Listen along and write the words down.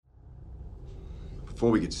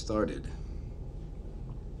Before we get started,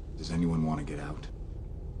 does anyone want to get out?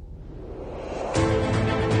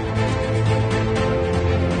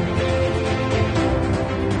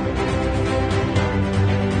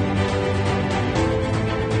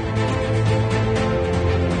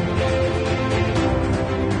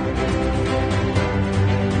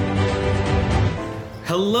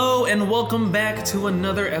 Hello and welcome back to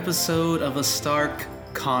another episode of A Stark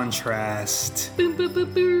Contrast. Boom, boom,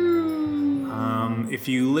 boom, boom. If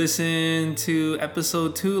you listened to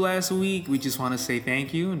episode 2 last week, we just want to say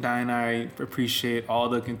thank you. Di and I appreciate all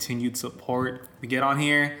the continued support we get on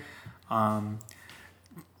here. Di,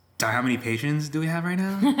 how many patrons do we have right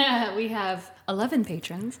now? We have 11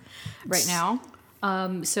 patrons right now.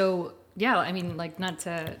 So, yeah, I mean, like, not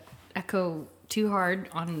to echo too hard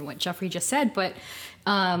on what Jeffrey just said, but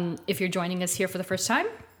if you're joining us here for the first time,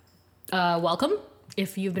 welcome.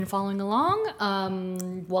 If you've been following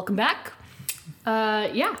along, welcome back.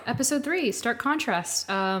 Episode 3, Stark Contrast.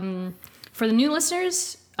 For the new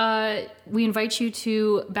listeners, we invite you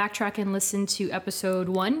to backtrack and listen to episode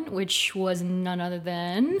 1, which was none other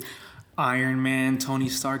than Iron Man, Tony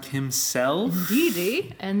Stark himself.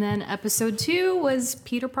 Indeedy. And then episode 2 was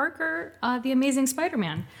Peter Parker, the Amazing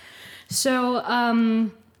Spider-Man. So,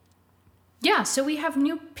 so we have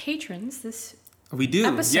new patrons this we do,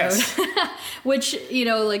 episode. Yes. Which, you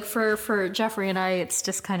know, like for Jeffrey and I, it's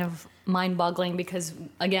just kind of mind-boggling because,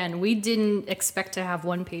 again, we didn't expect to have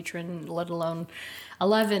one patron, let alone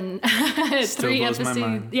 11. Still blows my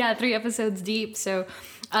mind. Yeah, 3 episodes deep. So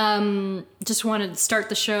just want to start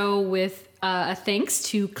the show with a thanks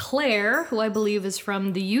to Claire, who I believe is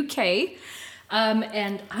from the UK.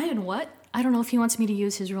 And Ian What? I don't know if he wants me to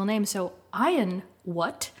use his real name. So Ian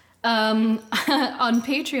What? On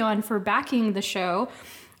Patreon for backing the show.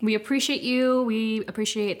 We appreciate you. We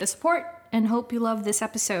appreciate the support and hope you love this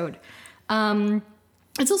episode.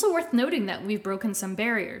 It's also worth noting that we've broken some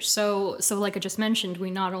barriers. So like I just mentioned,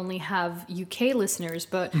 we not only have UK listeners,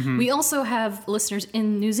 but we also have listeners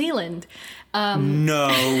in New Zealand. No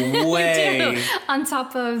way. We do, on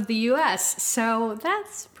top of the US. So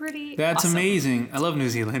that's pretty That's awesome. Amazing. I love New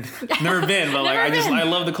Zealand. Never been, but I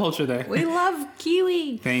love the culture there. We love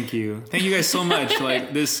Kiwi. Thank you guys so much. Like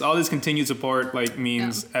all this continued support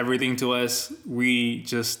means everything to us. We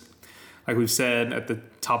just, like we've said at the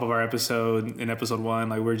top of our episode in episode 1,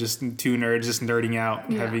 like we're just 2 nerds just nerding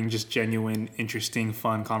out, having just genuine, interesting,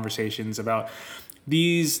 fun conversations about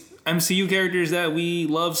these MCU characters that we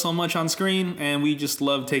love so much on screen, and we just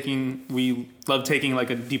love taking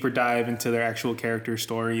like a deeper dive into their actual character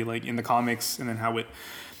story, like in the comics, and then how it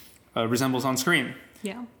resembles on screen.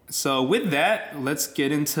 Yeah. So with that, let's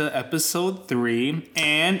get into episode 3.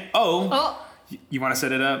 And you want to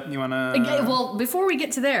set it up? You want to? Well, before we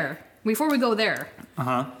go there,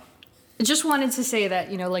 I just wanted to say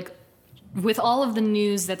that, you know, like with all of the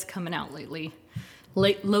news that's coming out lately,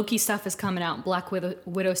 Loki stuff is coming out, Black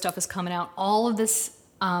Widow stuff is coming out, all of this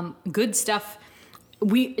good stuff.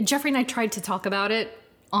 Jeffrey and I tried to talk about it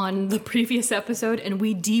on the previous episode, and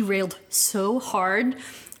we derailed so hard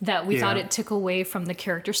that we thought it took away from the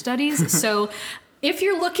character studies. So if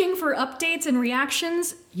you're looking for updates and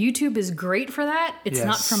reactions, YouTube is great for that. It's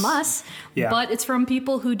not from us, but it's from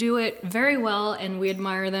people who do it very well, and we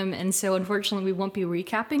admire them. And so, unfortunately, we won't be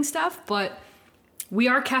recapping stuff, but we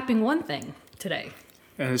are capping one thing today.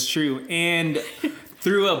 That is true. And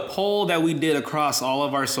through a poll that we did across all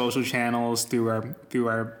of our social channels, through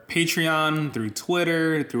our Patreon, through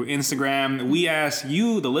Twitter, through Instagram, we asked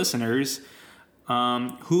you, the listeners,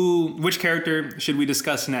 which character should we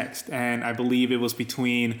discuss next? And I believe it was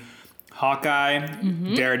between Hawkeye,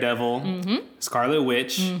 Daredevil, Scarlet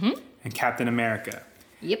Witch, and Captain America.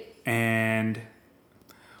 Yep. And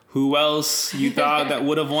who else you thought that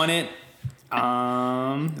would have won it?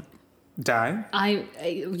 I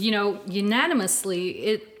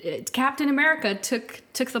unanimously, Captain America took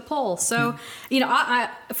the poll. So, I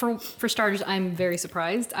for starters, I'm very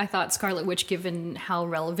surprised. I thought Scarlet Witch, given how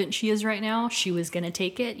relevant she is right now, she was going to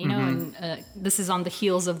take it, and this is on the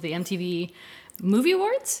heels of the MTV Movie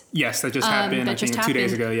Awards? Yes, that just happened, I think 2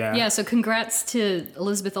 days ago, Yeah, so congrats to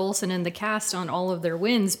Elizabeth Olsen and the cast on all of their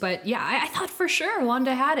wins. But yeah, I thought for sure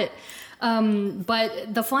Wanda had it.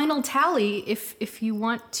 But the final tally, if you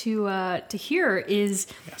want to hear, is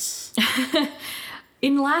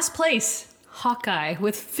in last place, Hawkeye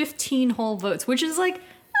with 15 whole votes, which is like,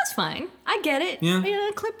 that's fine. I get it. Yeah.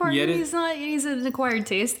 Clint Barton, he's an acquired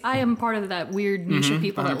taste. I am part of that weird niche of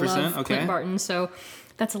people that love Clint Barton, so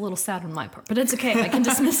that's a little sad on my part, but it's okay. I can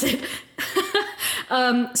dismiss it.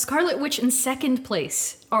 Scarlet Witch in second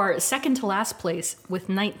place, or second to last place with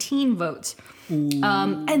 19 votes.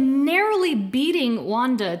 And narrowly beating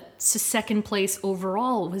Wanda to second place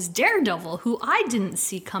overall was Daredevil, who I didn't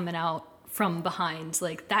see coming out from behind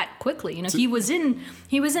like that quickly. You know, he was in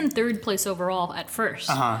third place overall at first,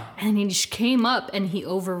 and he just came up and he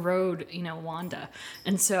overrode, you know, Wanda.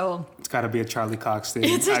 And so It's got to be a Charlie Cox thing.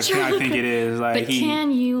 It's a I think it is. Like, but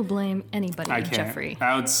can you blame anybody, I can't. Jeffrey?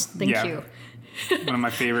 Thank you. One of my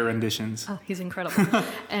favorite renditions. Oh, he's incredible.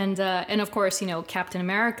 and of course, you know, Captain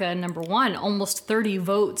America #1, almost 30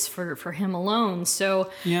 votes for him alone. So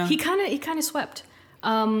Yeah. he kind of swept.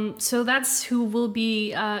 So that's who we'll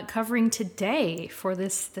be covering today for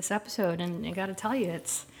this episode. And I got to tell you,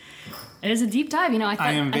 it is a deep dive. You know,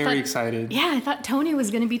 I am very excited. Yeah, I thought Tony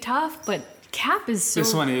was going to be tough, but Cap is so.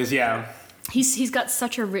 This one is, yeah. He's got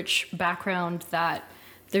such a rich background that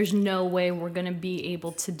there's no way we're going to be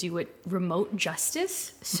able to do it remote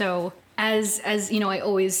justice. So as you know, I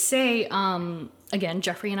always say, again,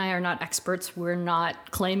 Jeffrey and I are not experts. We're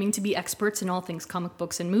not claiming to be experts in all things comic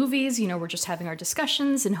books and movies. You know, we're just having our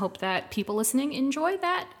discussions and hope that people listening enjoy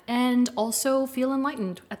that and also feel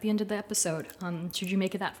enlightened at the end of the episode, should you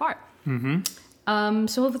make it that far. Mm-hmm.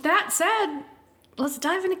 So with that said, let's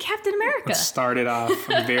dive into Captain America. Let's start it off.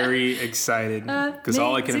 I'm very excited because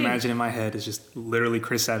all I can me too. imagine in my head is just literally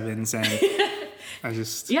Chris Evans, and I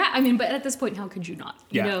just Yeah, I mean, but at this point, how could you not?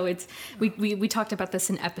 You Yeah. know, it's we talked about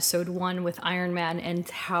this in episode 1 with Iron Man and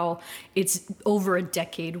how it's over a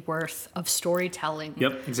decade worth of storytelling.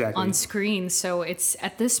 Yep, exactly. On screen. So it's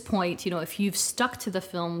at this point, you know, if you've stuck to the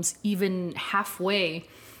films even halfway,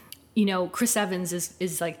 you know, Chris Evans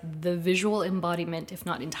is like the visual embodiment, if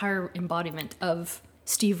not entire embodiment, of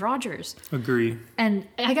Steve Rogers. agree. And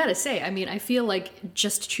I gotta say, I mean, I feel like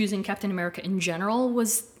just choosing Captain America in general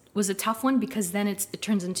was a tough one because then it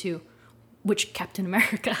turns into which Captain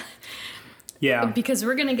America. Yeah. Because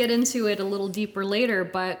we're gonna get into it a little deeper later,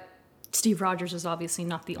 but Steve Rogers is obviously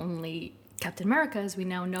not the only Captain America, as we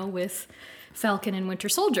now know with Falcon and Winter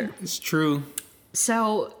Soldier. It's true.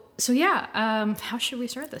 So yeah, how should we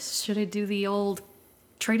start this? Should I do the old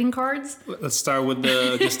trading cards? Let's start with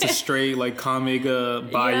just a straight like comic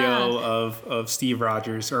bio of Steve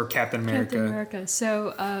Rogers or Captain America. Captain America.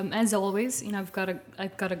 So as always, you know, I've got a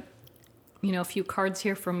you know, a few cards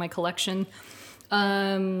here from my collection.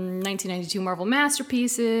 1992 Marvel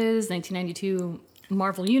Masterpieces, 1992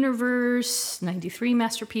 Marvel Universe, 93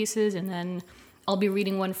 Masterpieces, and then I'll be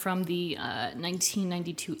reading one from the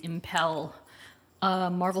 1992 Impel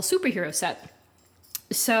Marvel Superhero set.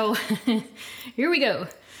 So here we go.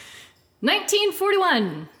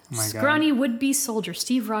 1941. my God. Scrawny would-be soldier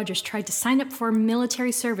Steve Rogers tried to sign up for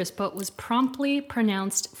military service but was promptly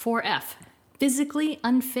pronounced 4F, physically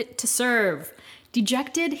unfit to serve.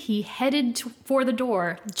 Dejected, he headed for the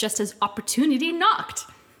door just as opportunity knocked.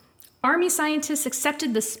 Army scientists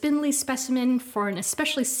accepted the spindly specimen for an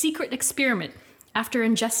especially secret experiment. After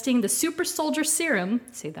ingesting the super soldier serum,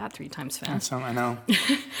 say that 3 times fast, So I know.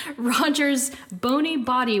 Rogers' bony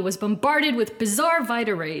body was bombarded with bizarre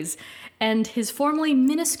Vita rays, and his formerly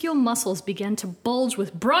minuscule muscles began to bulge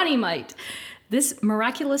with brawny might. This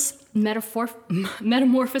miraculous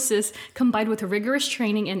metamorphosis, combined with rigorous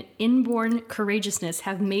training and inborn courageousness,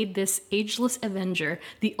 have made this ageless Avenger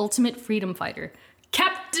the ultimate freedom fighter,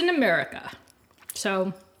 Captain America.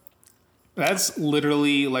 So, That's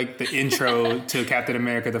literally like the intro to Captain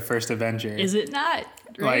America: The First Avenger. is it not?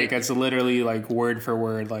 Right? Like it's literally like word for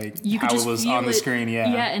word, like You could how just it was feel on the it, screen. Yeah.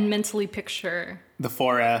 Yeah, and mentally picture The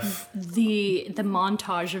 4F. the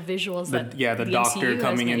montage of visuals The that doctor MCU has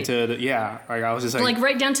coming made. into the like I was just like Like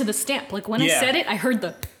right down to the stamp. Like when I Yeah. said it, I heard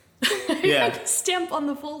the yeah. stamp on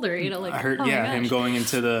the folder. You know, like I heard oh my him gosh. going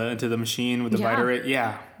into the machine with the Yeah. Vita ray.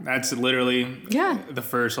 Yeah, that's literally Yeah. the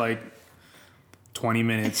first like 20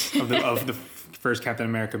 minutes of the first Captain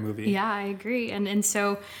America movie. Yeah, I agree. And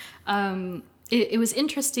so it was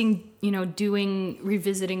interesting, you know,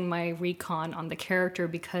 revisiting my recon on the character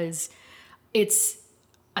because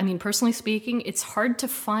I mean, personally speaking, it's hard to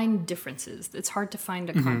find differences. It's hard to find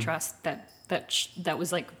a contrast that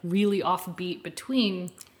was like really offbeat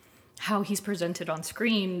between how he's presented on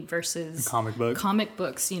screen versus Comic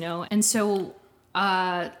books, you know. And so,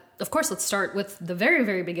 of course, let's start with the very,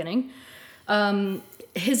 very beginning.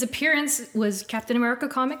 His appearance was Captain America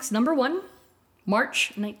Comics #1,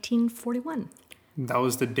 March 1941. That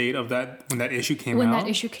was the date of that when that issue came When out. that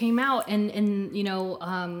issue came out, and you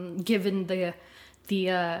know, given the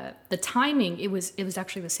timing, it was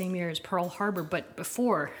actually the same year as Pearl Harbor, but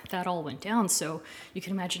before that all went down. So you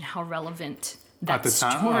can imagine how relevant that At the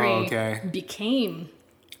time? story Oh, okay. became.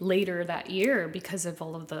 later that year because of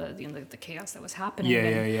all of the the chaos that was happening.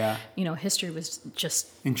 Yeah. History was just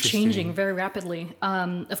Interesting. changing very rapidly.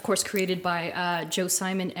 Of course, created by Joe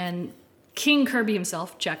Simon and King Kirby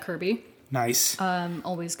himself, Jack Kirby. Nice.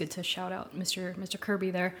 Always good to shout out Mr.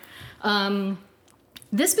 Kirby there.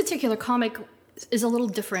 This particular comic is a little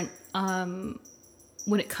different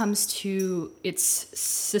when it comes to its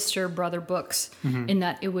sister brother books, in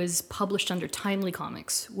that it was published under Timely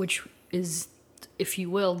Comics, which is, if you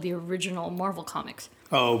will, the original Marvel Comics.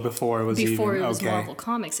 Oh, before it was was Marvel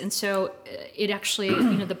Comics. And so it actually,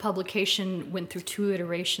 the publication went through 2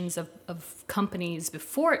 iterations of companies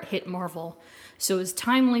before it hit Marvel. So it was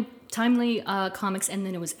Timely Comics, and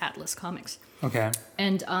then it was Atlas Comics. Okay.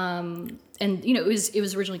 And it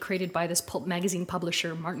was originally created by this pulp magazine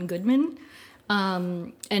publisher, Martin Goodman.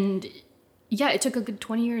 It took a good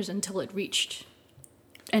 20 years until it reached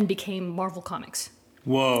and became Marvel Comics.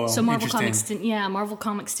 Whoa. So Marvel interesting. Marvel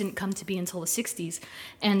Comics didn't come to be until the 60s.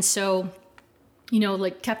 And so,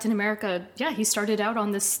 like Captain America, he started out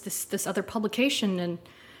on this other publication, and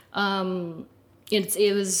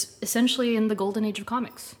it was essentially in the golden age of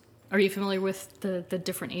comics. Are you familiar with the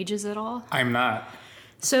different ages at all? I'm not.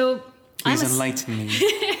 So Please enlighten me.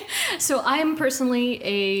 So I am personally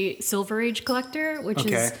a Silver Age collector, which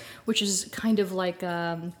is kind of like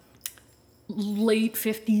late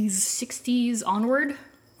 50s, 60s onward.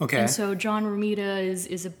 Okay. And so John Romita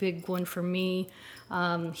is a big one for me.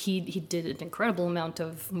 He did an incredible amount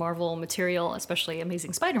of Marvel material, especially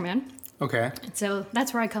Amazing Spider-Man. Okay. And so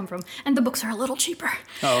that's where I come from. And the books are a little cheaper.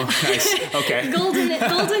 Oh, nice. Okay.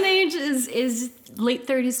 Golden Age is late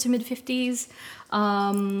 30s to mid 50s.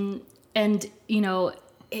 And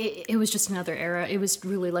it was just another era. It was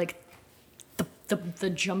really like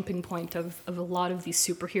the jumping point of a lot of these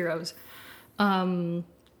superheroes. And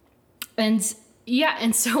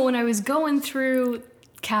so when I was going through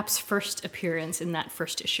Cap's first appearance in that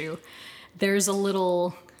first issue, there's a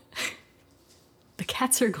little... The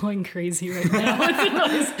cats are going crazy right now with the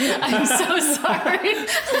noise. I'm so sorry.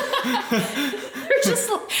 They're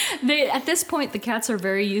just at this point, the cats are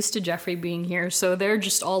very used to Jeffrey being here, so they're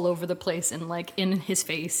just all over the place and like in his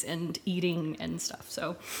face and eating and stuff.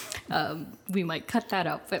 So we might cut that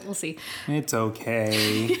out, but we'll see. It's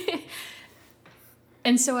okay.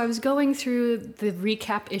 And so I was going through the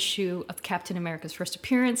recap issue of Captain America's first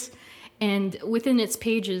appearance, and within its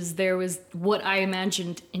pages, there was what I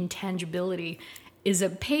imagined intangibility is a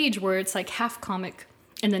page where it's like half comic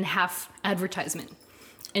and then half advertisement.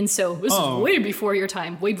 And so this is way before your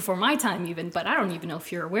time, way before my time even, but I don't even know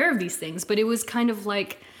if you're aware of these things, but it was kind of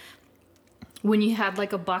like when you had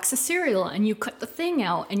like a box of cereal and you cut the thing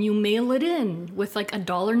out and you mail it in with like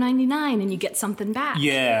 $1.99 and you get something back.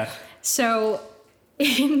 Yeah. So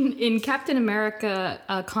in Captain America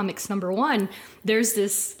Comics #1, there's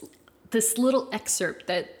this little excerpt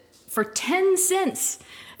that for 10 cents,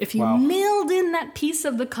 if you mailed in that piece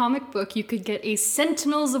of the comic book, you could get a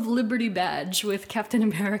Sentinels of Liberty badge with Captain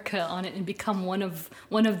America on it and become one of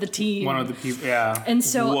the team. One of the people, yeah. And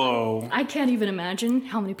so I can't even imagine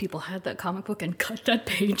how many people had that comic book and cut that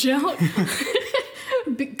page out,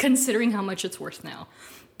 considering how much it's worth now.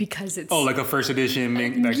 Because it's... like a first edition.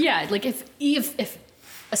 Like if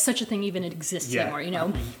such a thing even exists anymore,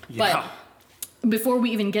 Yeah. But... Before we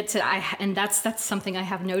even get to and that's something I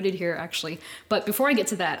have noted here actually. But before I get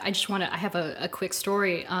to that, I have a quick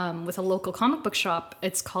story with a local comic book shop.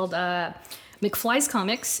 It's called McFly's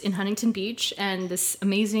Comics in Huntington Beach, and this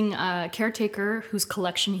amazing caretaker whose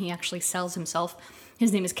collection he actually sells himself.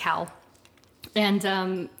 His name is Cal, and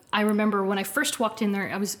I remember when I first walked in there,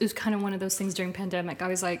 it was kind of one of those things during pandemic. I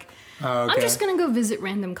was like, I'm just gonna go visit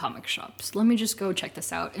random comic shops. Let me just go check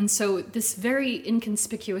this out. And so this very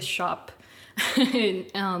inconspicuous shop.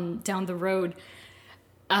 Down the road,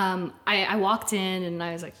 I walked in and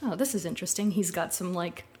I was like, oh, this is interesting. He's got some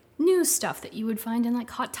like new stuff that you would find in like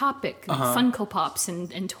Hot Topic, Funko Pops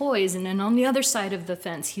and toys. And then on the other side of the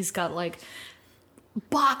fence, he's got like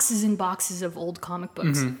boxes and boxes of old comic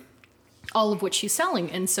books, all of which he's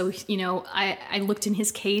selling. And so, I looked in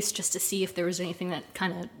his case just to see if there was anything that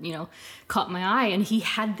kind of, caught my eye. And he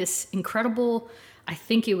had this incredible, I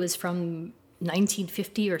think it was from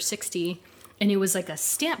 1950 or 60, and it was like a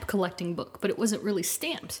stamp collecting book, but it wasn't really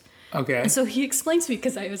stamped. Okay. And so he explains to me,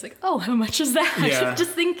 because I was like, oh, how much is that? Yeah. I was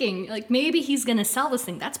just thinking, like, maybe he's going to sell this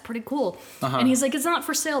thing. That's pretty cool. And he's like, it's not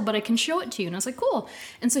for sale, but I can show it to you. And I was like, cool.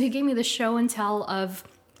 And so he gave me the show and tell of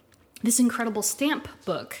this incredible stamp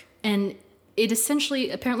book. And it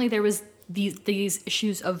essentially, apparently there was these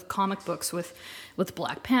issues of comic books with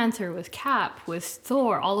Black Panther, with Cap, with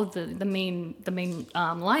Thor, all of the main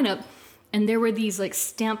lineup. And there were these like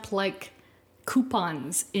stamp-like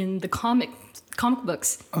coupons in the comic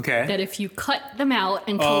books. Okay. That if you cut them out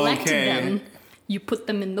and collected Okay. them, you put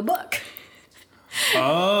them in the book.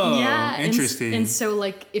 Oh, Yeah, interesting. And so,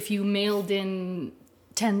 like, if you mailed in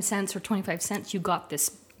 10 cents or 25 cents, you got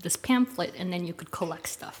this pamphlet, and then you could collect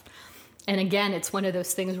stuff. And again, it's one of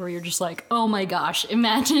those things where you're just like, oh my gosh,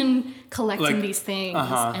 imagine collecting Like, these things.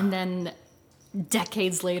 And then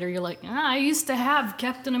decades later, you're like, I used to have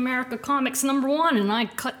Captain America Comics #1, and I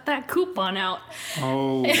cut that coupon out.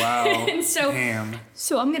 Oh, wow. And so, Damn.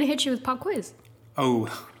 so I'm going to hit you with pop quiz. Oh,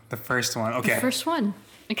 the first one. Okay. First one.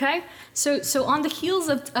 Okay? So on the heels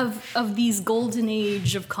of these golden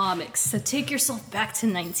age of comics, so take yourself back to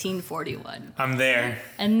 1941. I'm there.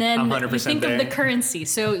 And then I'm you 100% think there. of the currency.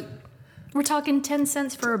 So we're talking 10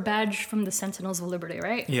 cents for a badge from the Sentinels of Liberty,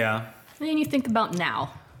 right? Yeah. And then you think about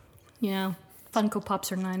now. You know, Funko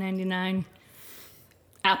Pops are $9.99.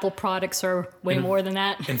 Apple products are way more than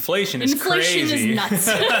that. Inflation is Inflation crazy. is nuts.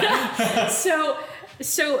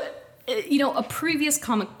 so you know, a previous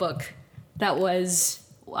comic book that was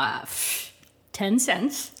 10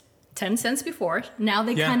 cents before. Now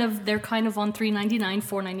they're kind of on $3.99,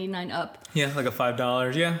 $4.99 up. Yeah, like a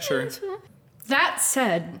 $5. Yeah, sure. That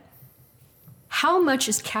said, how much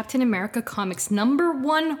is Captain America Comics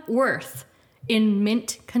 #1 worth in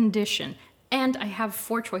mint condition? And I have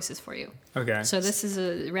 4 choices for you. Okay. So this is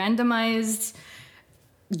a randomized.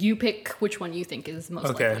 You pick which one you think is most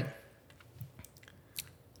likely.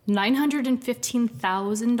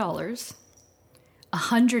 $915,000,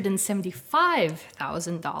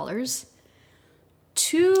 $175,000,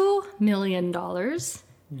 $2 million,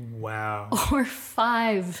 Wow. or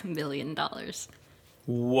 $5 million.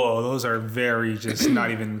 Whoa, those are very just not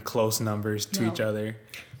even close numbers to No. each other.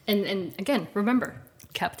 And again, remember,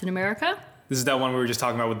 Captain America, This is that one we were just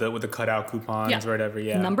talking about with the cutout coupons or whatever.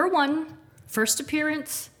 Yeah. #1, first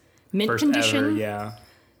appearance, mint First condition, ever. Yeah.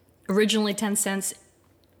 originally 10 cents.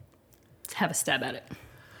 Let's have a stab at it.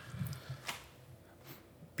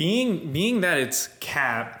 Being that it's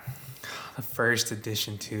Cap, the first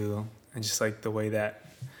edition too, and just like the way that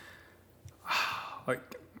like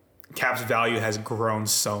Cap's value has grown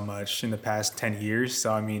so much in the past 10 years.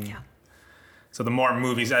 So I mean, so the more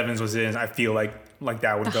movies Evans was in, I feel like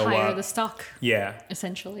that would The go higher up. the stock, Yeah.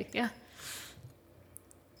 essentially. Yeah.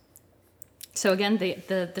 So again,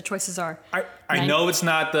 the choices are I know it's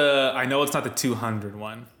not the 200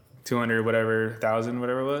 one. 200 whatever thousand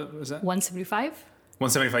whatever was that? 175.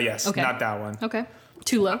 175, yes. Okay. Not that one. Okay.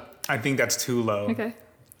 Too low. I think that's too low. Okay.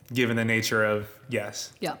 Given the nature of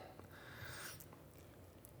yes. Yeah.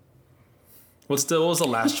 What was the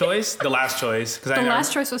last choice? The last choice, because The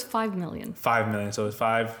last choice was 5 million. 5 million. So it's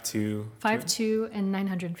 5 to 5, 2, and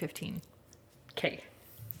 915. K.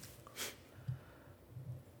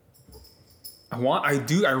 I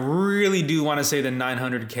really do want to say the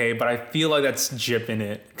 900K, but I feel like that's jipping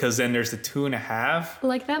it because then there's the 2.5.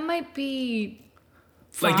 Like that might be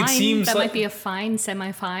fine. Like it seems that like might be a fine,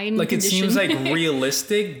 semi-fine. like condition. it seems like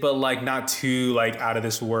realistic, but like not too like out of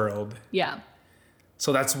this world. Yeah.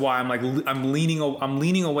 So that's why I'm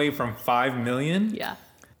leaning away from 5 million. Yeah.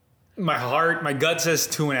 My gut says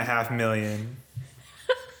 2.5 million.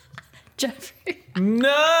 Jeffrey,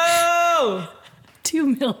 No.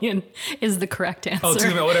 2 million is the correct answer. Oh, 2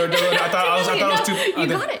 million. Whatever. I thought it was 2. You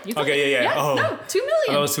got it. You got Okay. it. Yeah. Oh. No, 2 I million.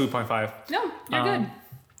 thought it was 2.5. No, you're good.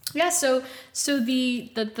 Yeah, so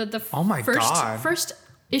the Oh my God. first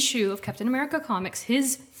issue of Captain America Comics,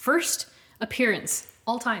 his first appearance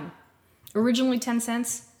all time, originally 10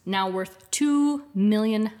 cents, now worth $2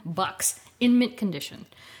 million in mint condition.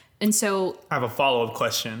 And so I have a follow-up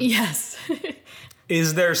question. yes.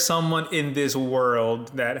 Is there someone in this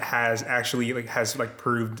world that has actually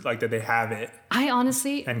proved like that they have it I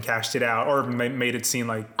honestly and cashed it out or made it seem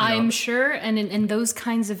like I'm sure, and in those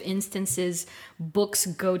kinds of instances, books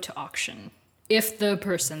go to auction if the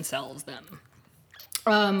person sells them.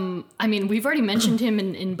 I mean, we've already mentioned him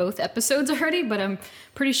in both episodes already, but I'm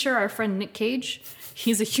pretty sure our friend Nick Cage,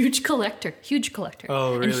 he's a huge collector.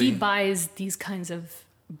 Oh, And he really? buys these kinds of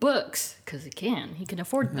books because he can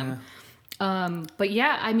afford them. But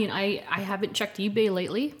yeah, I mean, I haven't checked eBay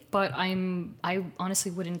lately, but I honestly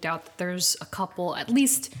wouldn't doubt that there's a couple, at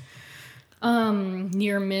least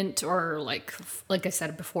near mint or like I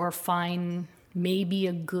said before, fine, maybe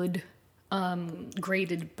a good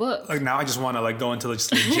graded book. Like now I just want to like go into the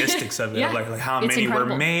logistics of it, Yeah. like how It's many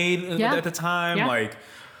incredible. were made Yeah. at the time, Yeah. like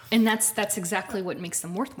And that's exactly what makes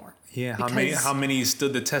them worth more. yeah, Because how many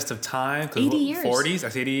stood the test of time? 'Cause 80 years. 40s,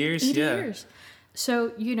 that's 80 years. 80 yeah. years.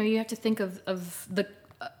 So, you know, you have to think of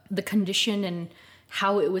the condition and,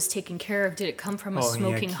 how it was taken care of. Did it come from a Oh, yeah,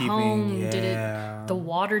 smoking keeping- home? Did yeah. it the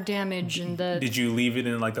water damage and the Did you leave it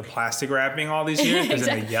in like the plastic wrapping all these years? Because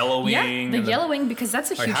Exactly. the yellowing. Yeah, the and yellowing, because that's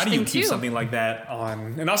a Like, huge how do you thing keep too. something like that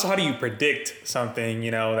on? And also, how do you predict something?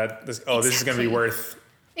 That this is going to be Exactly. worth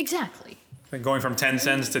Exactly. like, going from 10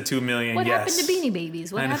 cents to 2 million. What yes. happened to Beanie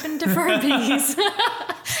Babies? What I know. happened to Furbies?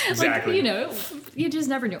 Exactly. You just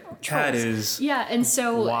never know. That Trolls. is Yeah, and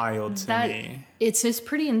so wild to me. It's just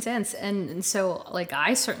pretty intense, and so like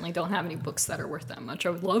I certainly don't have any books that are worth that much. I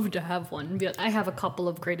would love to have one, but I have a couple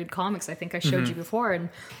of graded comics. I think I showed Mm-hmm. you before, and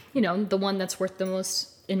the one that's worth the most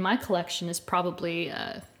in my collection is probably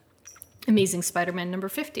Amazing Spider-Man number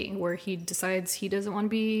 50, where he decides he doesn't want to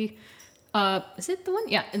be. Is it the one?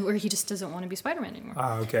 Yeah, and where he just doesn't want to be Spider-Man anymore.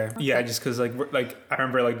 Oh, okay. Yeah, just because like I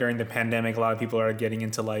remember like during the pandemic, a lot of people are getting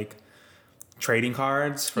into like trading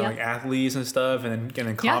cards for Yeah. like athletes and stuff, and then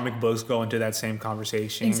Yeah. comic books go into that same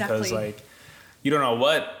conversation because Exactly. like you don't know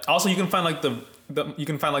what. Also, you can find like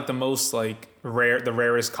the most like the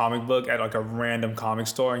rarest comic book at like a random comic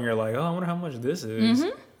store, and you're like, oh, I wonder how much this is,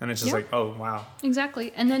 and it's just Yeah. like, oh wow.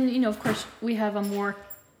 Exactly. And then, of course, we have a more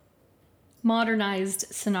modernized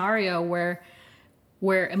scenario where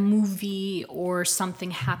a movie or something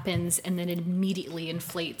happens and then it immediately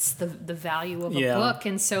inflates the value of a Yeah. book.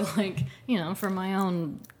 And so, like, for my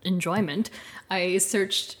own enjoyment, I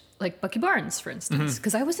searched, like, Bucky Barnes, for instance,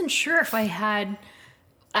 because I wasn't sure if I had...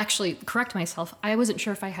 Actually, correct myself, I wasn't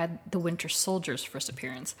sure if I had the Winter Soldier's first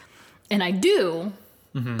appearance. And I do,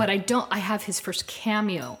 but I don't... I have his first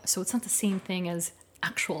cameo, so it's not the same thing as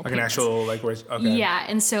actual Like an appearance. actual like where okay. Yeah,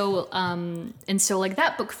 and so like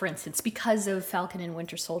that book, for instance, because of Falcon and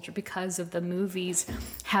Winter Soldier, because of the movies,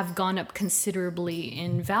 have gone up considerably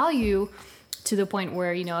in value to the point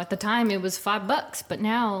where at the time it was $5, but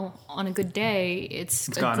now on a good day it's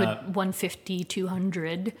a gone good up. 150,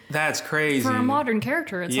 200 That's crazy. for a modern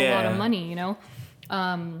character. It's a lot of Yeah. money,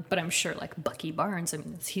 But I'm sure, like Bucky Barnes, I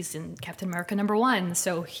mean, he's in Captain America #1,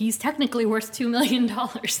 so he's technically worth $2 million.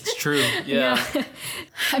 It's true. Yeah.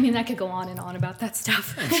 I mean, I could go on and on about that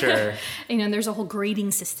stuff. Sure. And there's a whole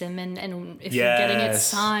grading system, and if you're getting it Yes.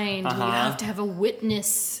 signed, you have to have a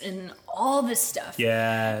witness and all this stuff.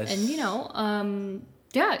 Yes. And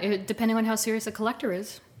depending on how serious a collector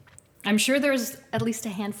is, I'm sure there's at least a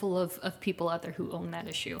handful of people out there who own that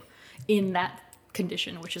issue in that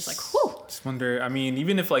condition, which is like, whew. Just wonder. I mean,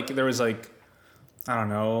 even if like there was like, I don't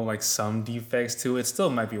know, like some defects to it, still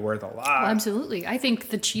might be worth a lot. Oh, absolutely. I think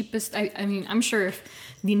the cheapest, I mean, I'm sure if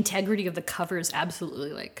the integrity of the cover is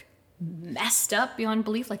absolutely like messed up beyond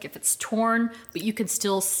belief, like if it's torn, but you can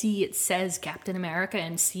still see it says Captain America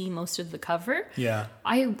and see most of the cover. Yeah.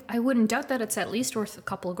 I wouldn't doubt that it's at least worth a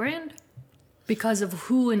couple of grand because of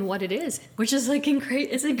who and what it is, which is like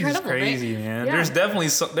it's incredible. It's crazy, right? man. Yeah. There's definitely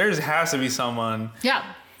there has to be someone Yeah.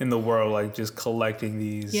 in the world like just collecting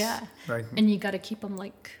these. Yeah. Like And you got to keep them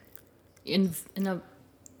like in a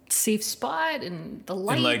safe spot and the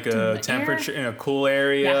light in like and a the temperature air. in a cool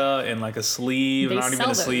area, Yeah. in like a sleeve. They Not even sell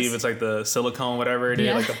a sleeve. those. It's like the silicone, whatever it is,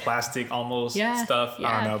 Yeah. like the plastic almost stuff.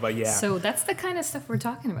 I don't know, but yeah. So that's the kind of stuff we're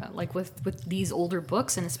talking about, like with these older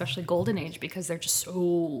books and especially Golden Age, because they're just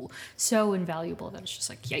so invaluable that it's just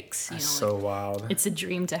like yikes. That's so wild. It's a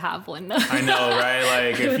dream to have one. I know, right?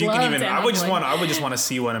 Like I if would you can love even, to I have would just one. want to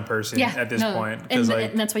see one in person at this point because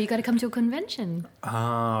and that's why you got to come to a convention.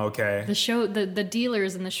 oh, okay. The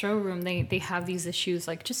dealers in the showroom, they have these issues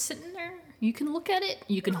like just sitting there. You can look at it.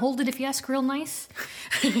 You can hold it if you ask real nice.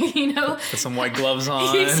 Put some white gloves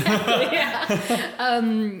on. Exactly,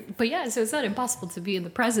 yeah. But yeah, so it's not impossible to be in the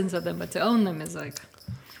presence of them, but to own them is like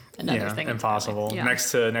another Yeah, thing. impossible. Yeah. Next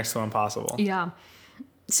to impossible. Yeah.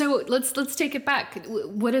 So let's take it back.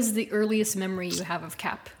 What is the earliest memory you have of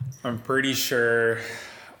Cap? I'm pretty sure.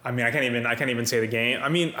 I mean, I can't even say the game. I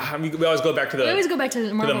mean, we always go back to the We always go back to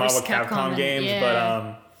the Marvel, vs. Capcom and- games, yeah.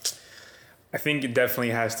 but I think it definitely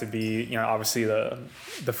has to be, obviously the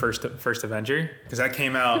first Avenger, because that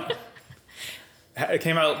came out. It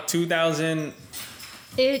came out 2000,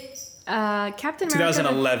 Captain America.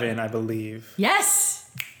 2011, I believe. Yes,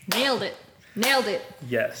 nailed it.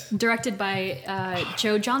 Yes. Directed by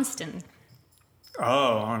Joe Johnston.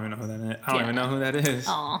 Oh, I don't even know who that is. I don't even know who that is.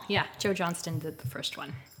 Oh, yeah, Joe Johnston did the first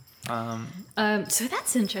one. So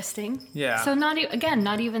that's interesting. Yeah. So not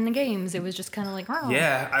even the games. It was just kind of like, oh.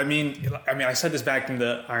 Yeah, I mean, I said this back in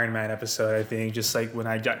the Iron Man episode. I think just like when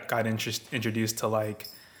I got introduced to like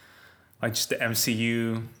just the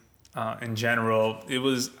MCU in general, it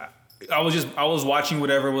was I was watching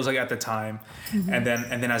whatever was like at the time, and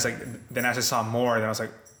then I was like, then as I saw more, then I was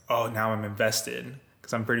like, oh, now I'm invested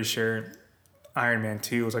because I'm pretty sure Iron Man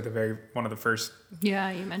 2 was like one of the first. Yeah,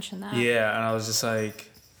 you mentioned that. Yeah, and I was just like,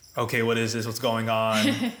 okay, what is this? What's going on?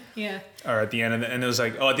 Yeah. Or at the end and it was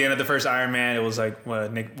like, at the end of the first Iron Man, it was like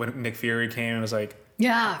when Nick Fury came, it was like,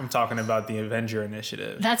 Yeah. I'm talking about the Avenger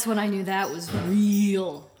Initiative. That's when I knew that was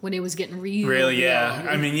real. When it was getting real. Really, yeah.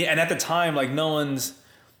 I mean, and at the time, like no one's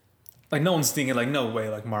thinking like, no way,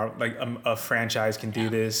 like a franchise can do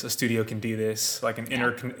this, a studio can do this, like an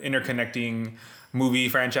interconnecting movie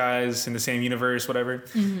franchise in the same universe, whatever.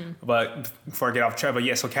 Mm-hmm. But before I get off track, but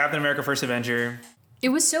yeah, so Captain America: First Avenger. It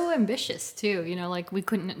was so ambitious too, like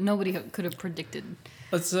nobody could have predicted.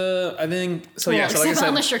 Let's I think so. Well, Yeah, so like I said,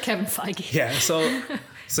 unless you're Kevin Feige. yeah. So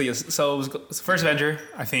yes, so it was First Avenger,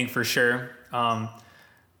 I think for sure. And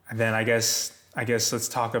then I guess let's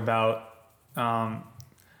talk about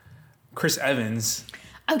Chris Evans.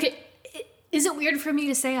 Okay, is it weird for me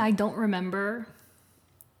to say I don't remember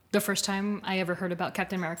the first time I ever heard about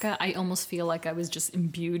Captain America? I almost feel like I was just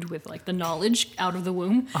imbued with like the knowledge out of the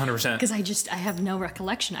womb. 100%. Because I have no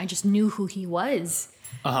recollection. I just knew who he was.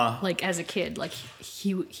 Like as a kid, like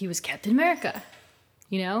he was Captain America.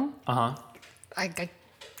 I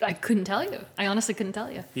couldn't tell you. I honestly couldn't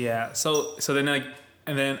tell you. Yeah. So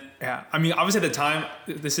then yeah. I mean, obviously at the time,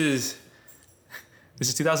 this is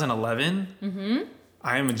 2011. Mm-hmm.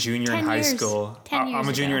 I am a junior in high school. 10 years I'm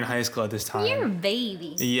a junior ago. in high school at this time. You're a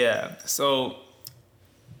baby. Yeah. So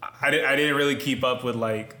I didn't really keep up with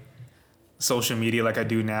like social media like I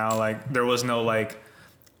do now. Like there was no like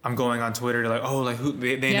I'm going on Twitter to like, oh, like who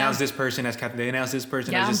they announced this person as Captain. They announced this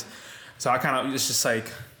person as this. So I kind of it's just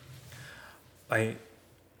like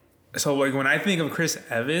so like when I think of Chris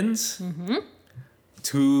Evans,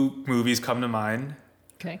 two movies come to mind.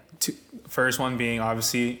 Okay. First one being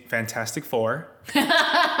obviously Fantastic Four.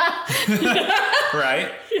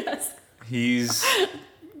 Right? Yes. He's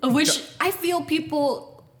Which I feel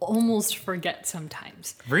people almost forget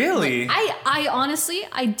sometimes. really. I honestly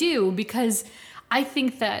I do, because I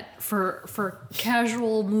think that for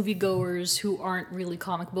casual moviegoers who aren't really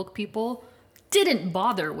comic book people, didn't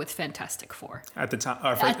bother with Fantastic Four At the time,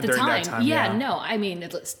 during that time, yeah, no, I mean,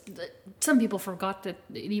 some people forgot that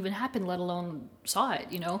it even happened, let alone saw it,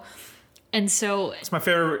 and so It's my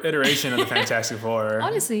favorite iteration of the Fantastic Four.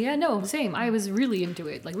 honestly, yeah, no, same. I was really into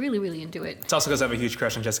it, like really, really into it. It's also because I have a huge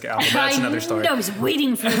crush on Jessica Alba, but that's another story. I was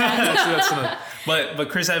waiting for that. That's another- but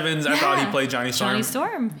Chris Evans, I thought he played Johnny Storm. Johnny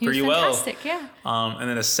Storm, he was pretty well. fantastic, yeah. And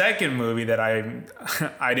then the second movie that I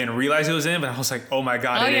didn't realize it was in, but I was like, oh my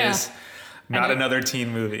god, it is not another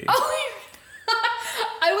teen movie. Oh,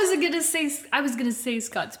 I was gonna say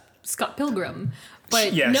Scott Pilgrim,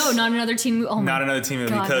 but Yes. no, not another teen movie. Oh my Not another teen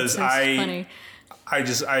movie God, because that's so funny.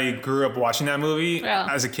 I grew up watching that movie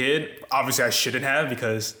as a kid. Obviously, I shouldn't have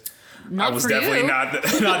because Not I was for definitely you. not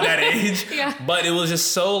that age. Yeah. But it was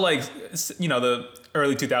just so like the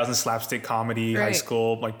early 2000s slapstick comedy, high Right.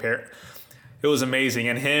 school it was amazing,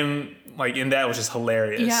 and him like in that was just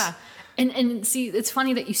hilarious. Yeah, and see, it's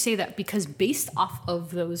funny that you say that, because based off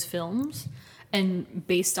of those films and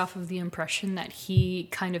based off of the impression that he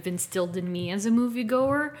kind of instilled in me as a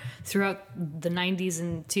moviegoer throughout the 90s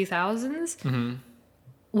and 2000s,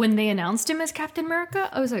 when they announced him as Captain America,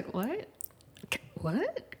 I was like, what?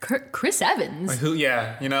 Chris Evans? Like who?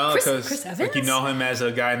 Yeah, Chris like Evans? you know him as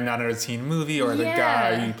a guy in not another teen movie, or the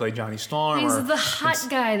guy who played Johnny Storm, He's or the hot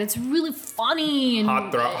guy that's really funny and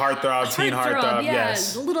heartthrob, teen heartthrob. yeah,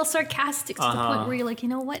 Yes. a little sarcastic to the point where you're like, you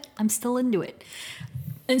know what? I'm still into it.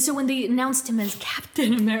 And so when they announced him as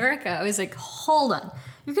Captain America, I was like, hold on.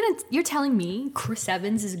 You're telling me Chris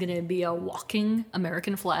Evans is gonna be a walking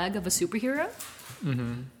American flag of a superhero?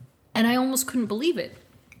 Mm-hmm. And I almost couldn't believe it.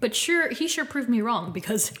 But he sure proved me wrong,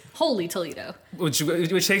 because holy Toledo. Which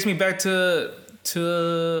takes me back to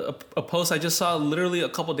a post I just saw literally a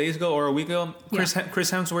couple days ago or a week ago. Chris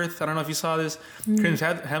Hemsworth, I don't know if you saw this. Chris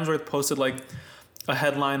Hemsworth posted like a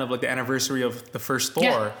headline of like the anniversary of the first Thor.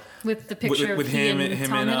 Yeah, with the picture with of him and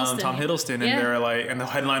Tom Hiddleston, and they're like, and the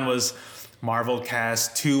headline was Marvel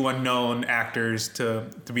cast 2 unknown actors to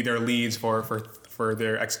be their leads for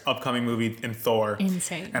their upcoming movie in Thor.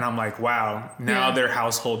 Insane. And I'm like, wow, now they're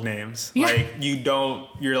household names. Yeah. Like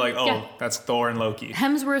you're like, oh, that's Thor and Loki.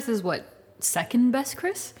 Hemsworth is what, second best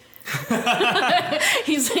Chris?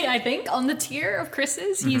 He's, I think, on the tier of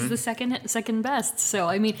Chris's, he's the second best. So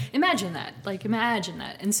I mean, imagine that.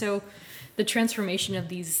 And so the transformation of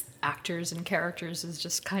these actors and characters is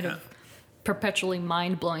just kind of perpetually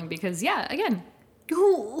mind-blowing, because again,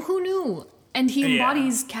 who knew? And he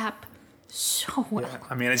embodies Cap so well. Yeah.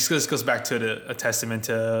 I mean, it just goes back to a testament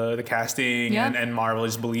to the casting and Marvel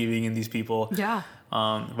just believing in these people. Yeah.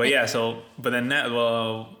 But then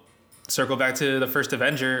circle back to the first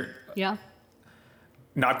Avenger. Yeah.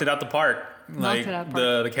 knocked it out the park. Like it out the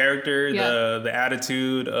park. the character, Yeah. the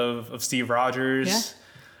attitude of Steve Rogers.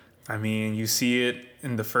 Yeah. I mean, you see it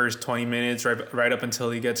in the first 20 minutes, right up until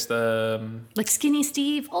he gets the Like Skinny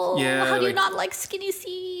Steve. Oh, Yeah, how do you like- not like Skinny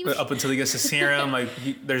Steve? up until he gets the serum. Like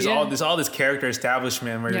there's Yeah. all this character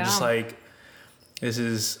establishment where you're just Yeah. like, this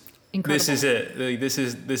is Incredible. it. Like, this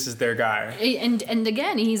is their guy. And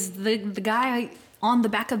again, he's the guy on the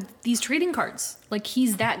back of these trading cards. Like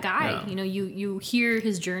he's that guy. Yeah. You know, you hear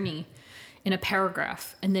his journey in a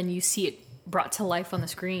paragraph, and then you see it brought to life on the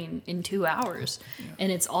screen in 2 hours,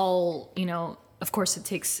 and it's all, you know. Of course, it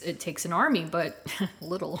takes an army, but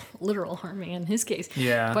literal army in his case.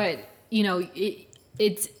 Yeah. But you know,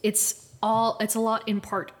 it's a lot in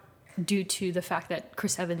part due to the fact that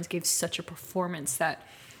Chris Evans gave such a performance that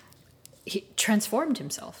he transformed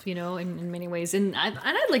himself, you know, in many ways. And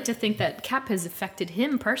I'd like to think that Cap has affected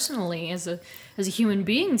him personally as a human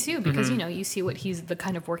being too, because you know, you see the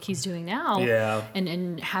kind of work he's doing now, Yeah.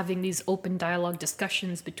 and having these open dialogue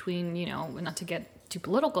discussions between, you know, not to get too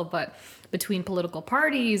political, but between political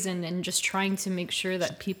parties, and just trying to make sure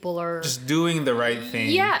that people are Just doing the right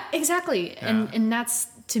thing. yeah, exactly. Yeah. And that's,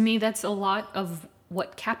 to me, that's a lot of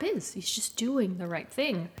what Cap is. He's just doing the right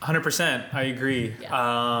thing. 100%. I agree.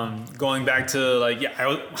 Yeah. Going back to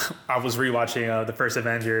I was rewatching the first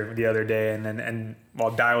Avenger the other day, and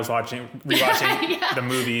while Di was rewatching Yeah. the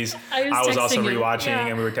movies, I was I was also texting you. rewatching, Yeah.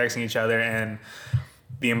 and we were texting each other. And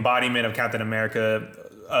the embodiment of Captain America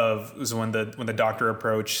was when the doctor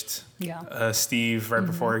approached Yeah. Steve right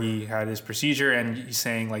before he had his procedure, and he's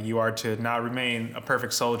saying like, you are to not remain a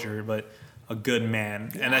perfect soldier, but a good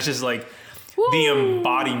man, and that's just like the Woo!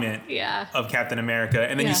 embodiment Yeah. of Captain America.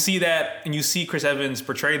 And then Yeah. you see that, and you see Chris Evans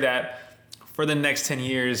portray that for the next 10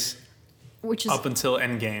 years Which is up until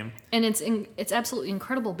Endgame. and it's absolutely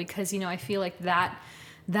incredible, because, you know, I feel like that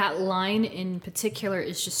line in particular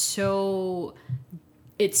is just so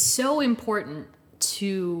important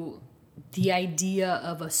to the idea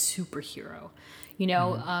of a superhero, you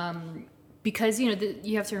know, because, you know,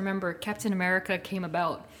 you have to remember Captain America came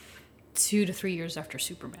about 2 to 3 years after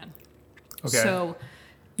Superman. Okay. So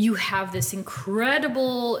you have this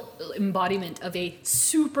incredible embodiment of a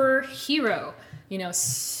superhero. You know,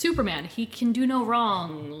 Superman, he can do no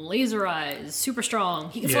wrong, laser eyes, super strong,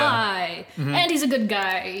 he can Yeah. fly, and he's a good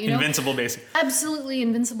guy, you know? Invincible, basically. Absolutely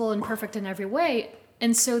invincible and perfect in every way.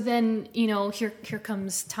 And so then, you know, here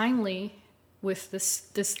comes Timely with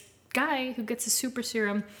this guy who gets a super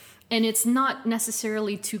serum, and it's not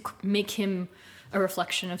necessarily to make him a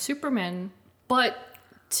reflection of Superman, but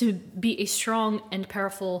to be a strong and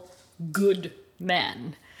powerful good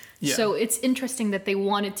man. Yeah. So it's interesting that they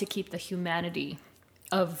wanted to keep the humanity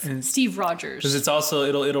of Steve Rogers. Because it's also,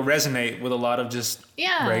 it'll resonate with a lot of just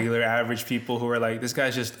Yeah. regular average people who are like, this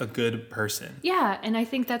guy's just a good person. Yeah, and I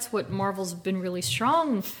think that's what Marvel's been really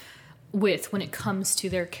strong with when it comes to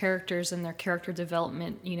their characters and their character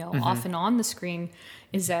development, you know, off and on the screen,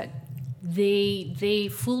 is that they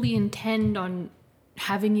fully intend on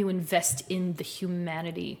having you invest in the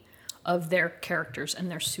humanity of their characters and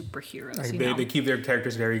their superheroes. Like you they, know? they keep their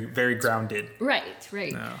characters very, very grounded. Right.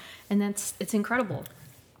 Yeah. And it's incredible.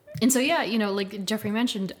 And so, yeah, you know, like Jeffrey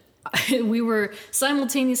mentioned, we were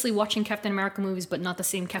simultaneously watching Captain America movies, but not the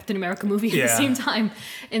same Captain America movie at the Yeah. same time.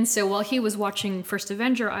 And so while he was watching First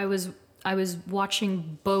Avenger, I was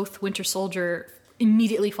watching both Winter Soldier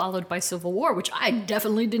immediately followed by Civil War, which I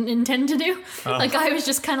definitely didn't intend to do. Like I was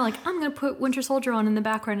just kind of like, I'm going to put Winter Soldier on in the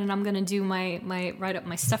background and I'm going to do my write up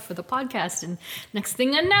my stuff for the podcast. And next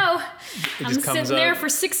thing I know, I'm just comes sitting there up. for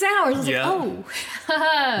 6 hours. I was Yeah. like, oh,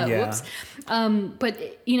 Yeah. whoops.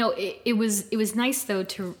 But you know, it was nice though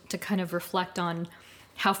to kind of reflect on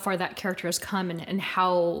how far that character has come and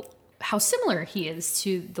how similar he is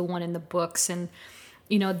to the one in the books. And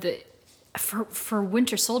you know, for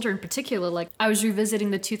Winter Soldier in particular, like I was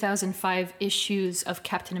revisiting the 2005 issues of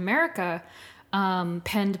Captain America,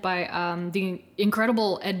 penned by the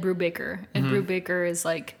incredible Ed Brubaker. Ed Brubaker is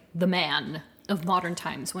like the man of modern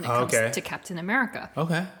times when it comes Okay. to Captain America.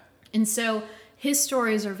 Okay. And so his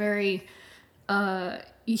stories are very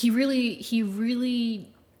he really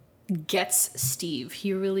gets Steve.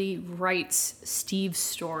 He really writes Steve's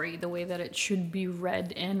story the way that it should be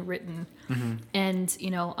read and written. And you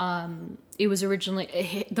know, it was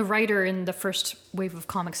originally the writer in the first wave of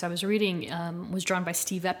comics I was reading was drawn by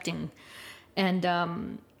Steve Epting, and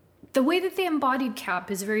the way that they embodied Cap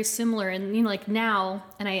is very similar. And you know, like now,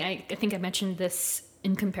 and I think I mentioned this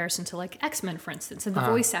in comparison to like X-Men, for instance, and the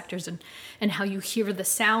voice actors and how you hear the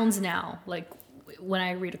sounds now. Like when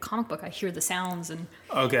I read a comic book, I hear the sounds and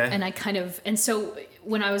Okay. I kind of, and so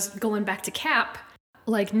when I was going back to Cap,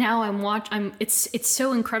 like now it's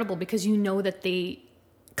so incredible because you know that they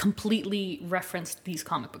completely referenced these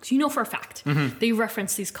comic books. You know for a fact they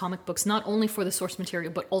reference these comic books not only for the source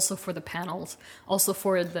material but also for the panels, also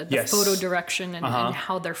for the Yes. photo direction and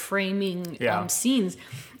how they're framing Yeah. scenes.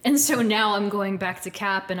 And so now I'm going back to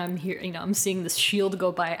Cap and I'm here, I'm seeing this shield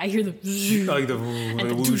go by. I hear the Like the and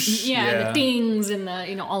the whoosh. and the dings and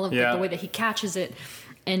the all of Yeah. the way that he catches it.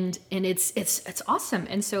 And it's awesome.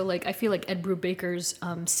 And so like I feel like Ed Brubaker's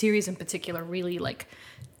series in particular really like,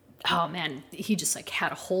 oh man, he just like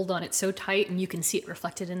had a hold on it so tight, and you can see it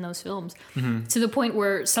reflected in those films to the point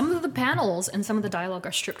where some of the panels and some of the dialogue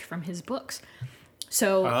are stripped from his books.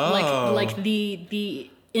 So like the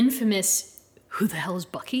infamous "Who the hell is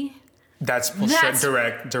Bucky?" That's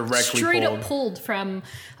directly straight pulled. up pulled from,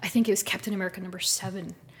 I think it was Captain America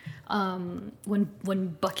 #7. When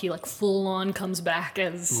Bucky like full on comes back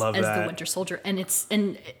as the Winter Soldier, and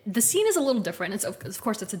the scene is a little different. It's of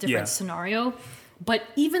course it's a different scenario, but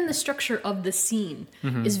even the structure of the scene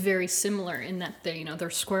is very similar in that they're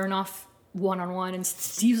squaring off one-on-one, and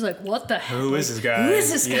Steve's like, what the heck? Who is this guy? Who is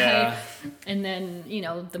this guy? Yeah. And then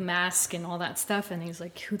the mask and all that stuff, and he's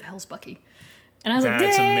like, who the hell's Bucky? And I was That's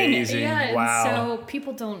like, dang! amazing. Yeah, Wow. And so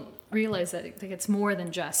people don't realize that it's more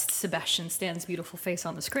than just Sebastian Stan's beautiful face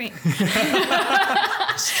on the screen.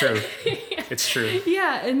 It's true. It's true.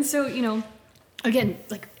 Yeah, and so again,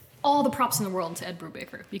 like all the props in the world to Ed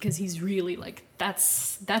Brubaker, because he's really like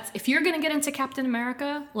that's if you're gonna get into Captain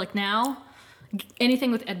America like now,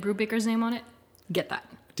 anything with Ed Brubaker's name on it, get that.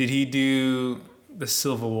 Did he do the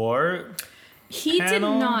Civil War? He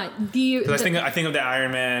panel? did not. Because I think of the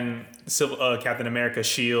Iron Man, Captain America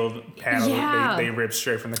shield panel. Yeah. They ripped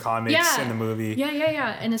straight from the comics in the movie.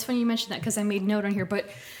 Yeah. And it's funny you mentioned that because I made note on here. But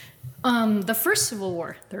the first Civil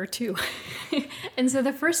War, there are two. And so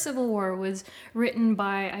the first Civil War was written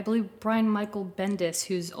by, I believe, Brian Michael Bendis,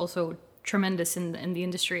 who's also tremendous in the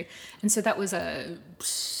industry. And so that was a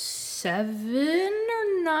 7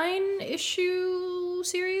 or 9 issue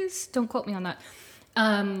series. Don't quote me on that.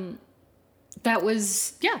 That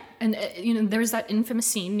was, and there's that infamous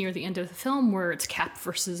scene near the end of the film where it's Cap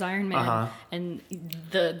versus Iron Man, and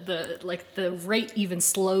the rate even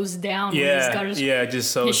slows down. Yeah, when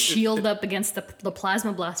he's got his shield up against the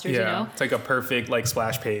plasma blasters. Yeah, it's like a perfect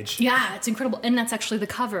splash page. Yeah, it's incredible, and that's actually the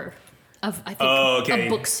cover of of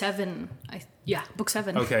book 7. Book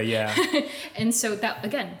 7. Okay, yeah. And so that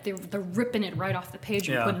again, they're ripping it right off the page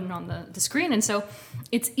and putting it on the screen, and so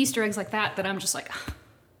it's Easter eggs like that I'm just like,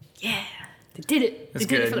 yeah. They did it. It's they did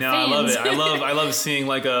good. it for the No, fans. I love it. I love seeing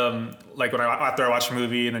when after I watch a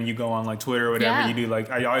movie and then you go on Twitter or whatever, you do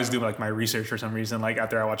I always do my research for some reason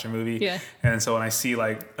after I watch a movie. Yeah. And so when I see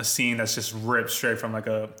a scene that's just ripped straight from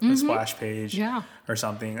a splash page or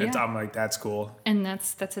something, I'm like, that's cool. And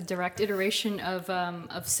that's a direct iteration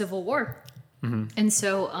of Civil War. And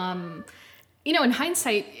so in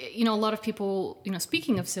hindsight, a lot of people,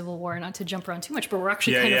 speaking of Civil War, not to jump around too much, but we're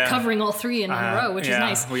actually kind of covering all three in one row, which is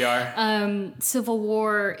nice. We are. Civil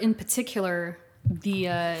War in particular,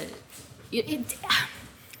 there's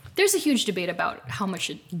a huge debate about how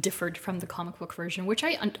much it differed from the comic book version, which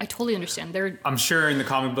I totally understand. I'm sure in the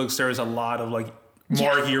comic books there was a lot of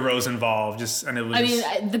more heroes involved. The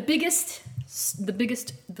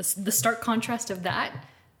stark contrast of that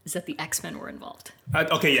is that the X-Men were involved.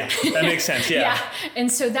 Okay, yeah, that makes sense. Yeah.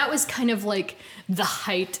 And so that was kind of the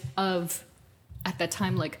height of, at that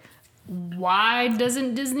time, why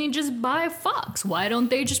doesn't Disney just buy Fox? Why don't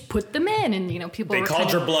they just put them in? And people they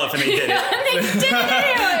called your bluff and they did it. They did it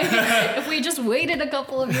anyway. If we just waited a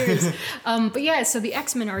couple of years. But yeah, so the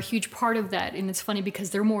X-Men are a huge part of that, and it's funny because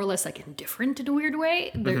they're more or less indifferent in a weird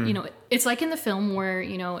way. They're, it's like in the film where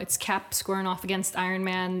it's Cap squaring off against Iron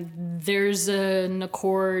Man. There's an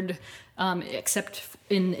accord, except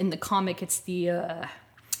in the comic, it's the.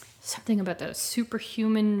 Something about the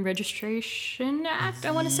Superhuman Registration Act,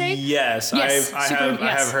 I want to say. Yes, I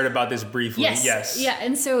have heard about this briefly. Yes. Yeah,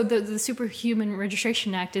 and so the Superhuman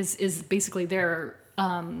Registration Act is basically their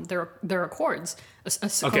accords,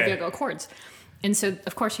 Sokovia Accords. And so,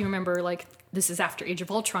 of course, you remember, this is after Age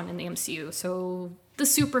of Ultron in the MCU, so the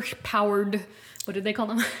super-powered, what did they call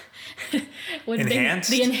them? Enhanced?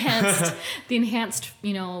 The enhanced,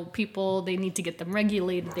 people, they need to get them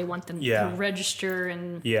regulated. They want them to register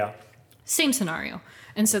and same scenario.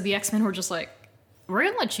 And so the X-Men were just like, we're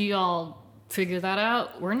going to let you all figure that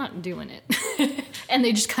out. We're not doing it. And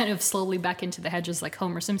they just kind of slowly back into the hedges like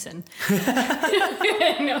Homer Simpson.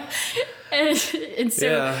 And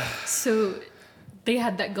so they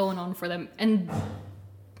had that going on for them. And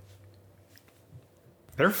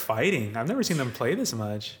they're fighting. I've never seen them play this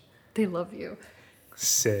much. they love you.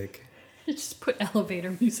 Sick. Just put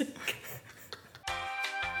elevator music.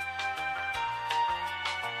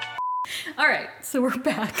 All right, so we're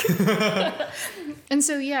back. And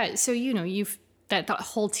so you've that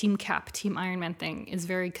whole Team Cap, Team Iron Man thing is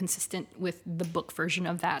very consistent with the book version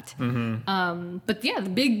of that. But yeah,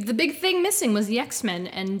 the big thing missing was the X-Men,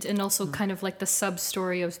 and also kind of like the sub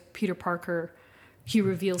story of Peter Parker. He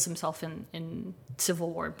reveals himself in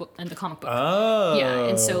Civil War book and the comic book. Oh. Yeah,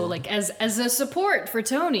 and so like as a support for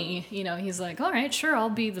Tony, he's like, all right, sure, I'll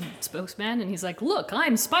be the spokesman, and he's like, look,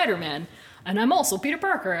 I'm Spider-Man, and I'm also Peter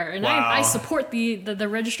Parker, and I support the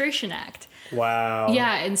Registration Act. Wow.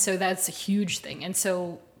 Yeah, and so that's a huge thing, and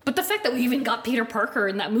so. But the fact that we even got Peter Parker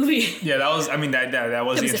in that movie. Yeah, that was. I mean, that was the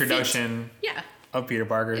was a feat. introduction. Yeah. Of Peter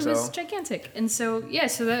Parker. It was gigantic, and so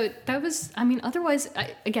that was. I mean, otherwise,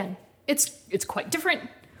 again, it's quite different,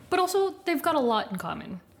 but also they've got a lot in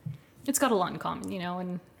common. It's got a lot in common,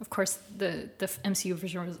 and of course the MCU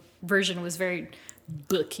version was very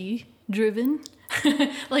booky driven.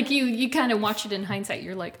 Like you kind of watch it in hindsight,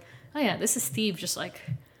 you're like, oh yeah, this is Steve just like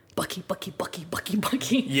Bucky.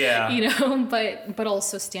 Yeah. But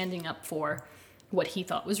also standing up for what he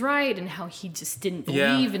thought was right and how he just didn't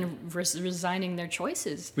believe in resigning their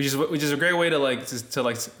choices. Which is a great way to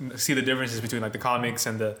see the differences between like the comics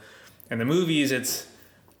and the movies. It's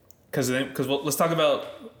because let's talk about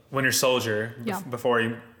Winter Soldier before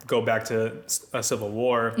you go back to Civil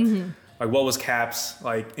War. Mm-hmm. Like what was Cap's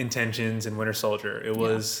like intentions in Winter Soldier? It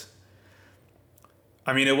was.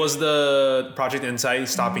 I mean, it was the Project Insight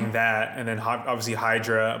stopping that, and then obviously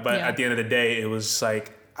Hydra. But at the end of the day, it was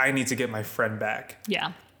like, I need to get my friend back.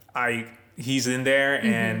 Yeah. He's in there,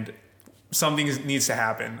 and something needs to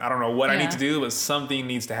happen. I don't know what I need to do, but something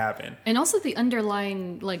needs to happen. And also the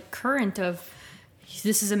underlying current of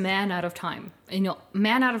this is a man out of time.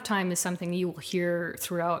 Man out of time is something you will hear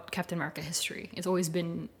throughout Captain America history. It's always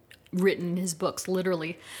been written in his books,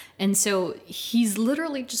 literally. And so he's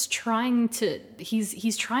literally just trying to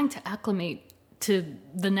acclimate to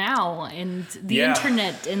the now and the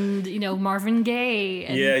internet and Marvin Gaye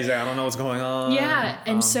and he's like, I don't know what's going on.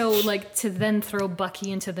 And so to then throw Bucky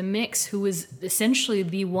into the mix, who is essentially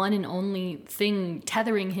the one and only thing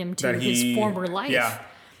tethering him to his former life,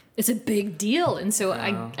 it's a big deal. And so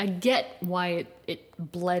I get why it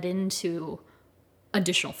bled into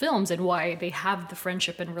additional films and why they have the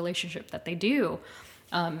friendship and relationship that they do,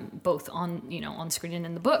 both on screen and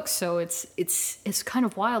in the book. So it's kind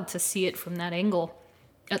of wild to see it from that angle,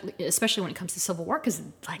 especially when it comes to Civil War, because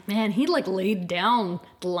man, he laid down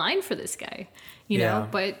the line for this guy, know.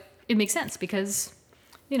 But it makes sense because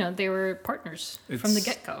they were partners from the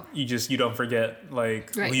get-go. You don't forget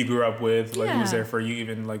who you grew up with, who was there for you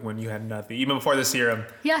even when you had nothing, even before the serum.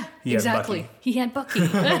 Yeah, exactly. He had Bucky.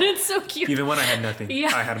 It's so cute. Even when I had nothing,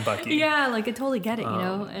 I had Bucky. Yeah, I totally get it,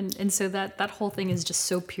 and so that whole thing is just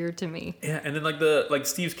so pure to me. Yeah, and then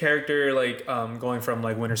Steve's character, going from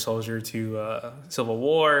Winter Soldier to Civil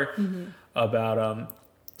War,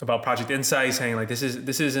 about Project Insight, saying this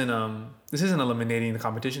isn't eliminating the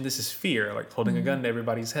competition. This is fear, holding a gun to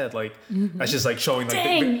everybody's head. That's just showing.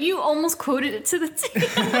 Dang, you almost quoted it to the T. Jeff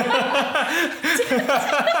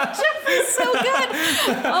is so good.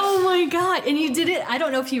 Oh my god! And you did it. I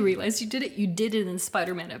don't know if you realized you did it. You did it in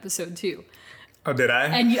Spider-Man episode 2. Oh, did I?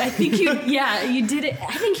 And I think you did it.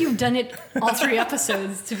 I think you've done it all 3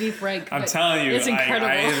 episodes, to be frank. I'm telling you, it's incredible.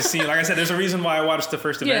 I have seen, like I said, there's a reason why I watched the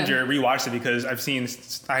first Avenger, rewatched it, because I've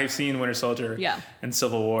seen Winter Soldier and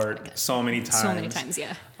Civil War so many times. So many times,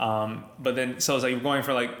 yeah. But then, so it's going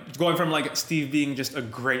from Steve being just a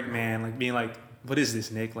great man, being what is this,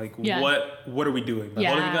 Nick? What are we doing? Holding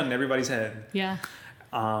a gun in everybody's head. Yeah.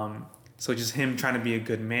 So just him trying to be a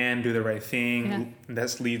good man, do the right thing. Yeah.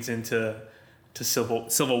 That leads into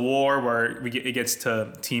Civil War, where it gets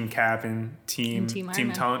to Team Cap and Team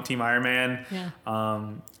Iron Man. Yeah.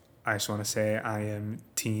 I just want to say I am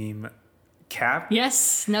Team Cap.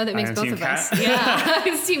 Yes, no, that makes both of us. Yeah,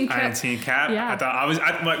 it's Team Cap. I am Team Cap. Yeah. I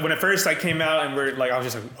thought when at first I came out and I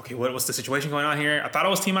was just okay, what's the situation going on here? I thought I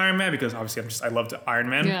was Team Iron Man because obviously I loved Iron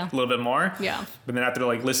Man a little bit more. Yeah. But then after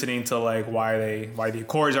listening to why the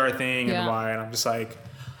Accords are a thing and why, and I'm just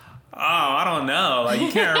I don't know.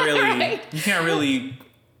 You can't really.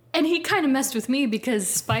 And he kind of messed with me because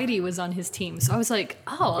Spidey was on his team, so I was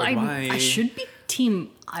I should be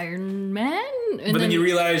Team Iron Man. And then you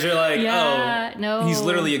realize you're no, he's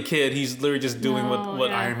literally a kid. He's literally just doing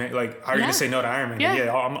what Iron Man. How are you gonna say no to Iron Man?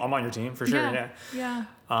 Yeah, I'm on your team for sure. Yeah.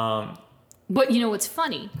 But what's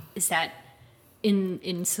funny is that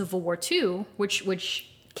in Civil War 2, which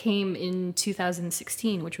came in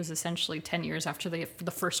 2016, which was essentially 10 years after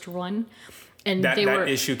the first run. And That they were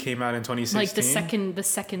issue came out in 2016. like the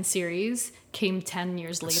second series came 10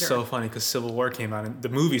 years later. It's so funny because the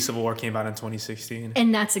movie Civil War came out in 2016.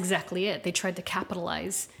 And that's exactly it. They tried to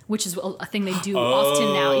capitalize, which is a thing they do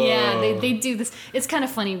often now. Yeah, they do this. It's kind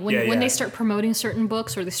of funny when they start promoting certain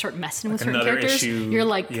books or they start messing with certain characters. Issue. You're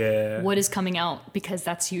like, what is coming out? Because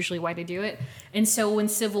that's usually why they do it. And so when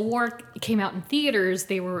Civil War came out in theaters,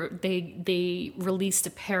 they released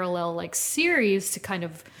a parallel like series to kind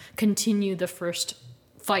of continue the first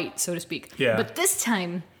fight, so to speak. Yeah. But this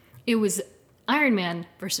time, it was Iron Man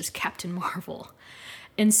versus Captain Marvel.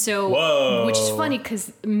 And so, which is funny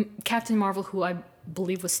because Captain Marvel, who I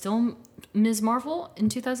believe was still Ms. Marvel in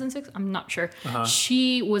 2006, I'm not sure,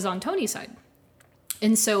 she was on Tony's side.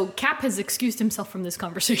 And so Cap has excused himself from this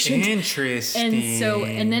conversation. Interesting.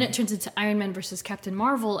 And then it turns into Iron Man versus Captain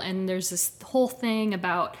Marvel, and there's this whole thing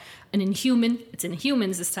about an Inhuman. It's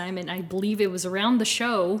Inhumans this time, and I believe it was around the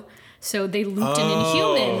show. So they looped in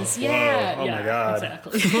Inhumans. Yeah. Oh my God.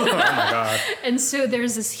 Exactly. Oh my God. And so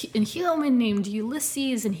there's this Inhuman named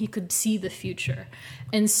Ulysses, and he could see the future.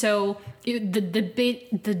 And so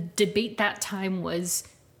the debate that time was,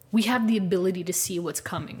 we have the ability to see what's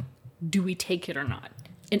coming. Do we take it or not?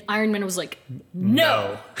 And Iron Man was like,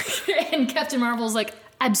 no. And Captain Marvel was like,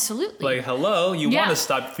 absolutely. Like, hello, you want to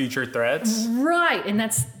stop future threats? Right. And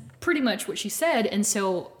that's pretty much what she said. And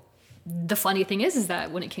so the funny thing is that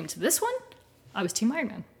when it came to this one, I was Team Iron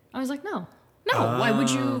Man. I was like, no, why would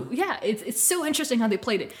you? Yeah, it's so interesting how they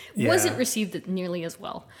played it. It wasn't received nearly as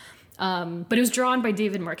well. But it was drawn by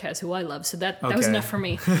David Marquez, who I love, so that was enough for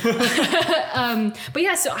me. But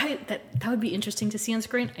yeah, so that would be interesting to see on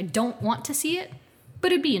screen. I don't want to see it,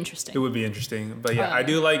 but it'd be interesting. It would be interesting, but yeah, I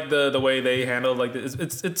do like the way they handle like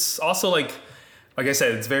this. It's also like I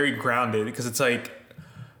said, it's very grounded because it's like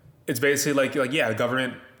it's basically like yeah, the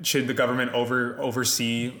government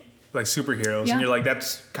oversee like superheroes, and you're like,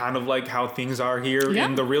 that's kind of like how things are here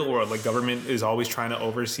in the real world. Like government is always trying to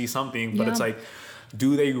oversee something, but it's like,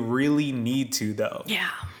 do they really need to though? Yeah.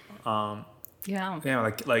 Like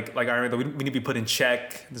Iron Man, we need to be put in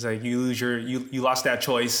check. It's like you lost that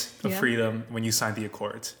choice of freedom when you signed the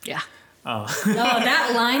Accords. Yeah. Oh,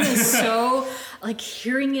 that line is so like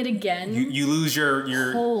hearing it again. You lose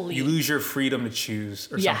your freedom to choose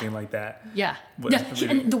or something like that. Yeah.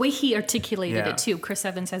 And the way he articulated it too. Chris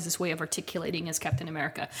Evans has this way of articulating as Captain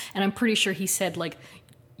America, and I'm pretty sure he said like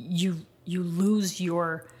you lose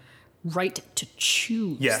your right to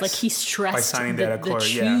choose. Yes. Like he stressed by signing that accord, the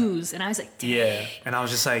choose, and I was like, dang. Yeah, and I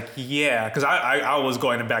was just like, yeah, because I was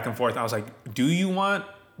going back and forth. I was like, do you want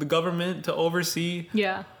the government to oversee?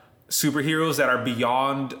 Yeah. Superheroes that are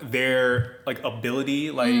beyond their like ability,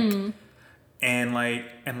 like and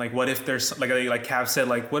what if there's like Cap said,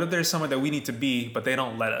 like what if there's someone that we need to be but they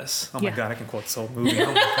don't let us? Oh my God, I can quote this whole movie.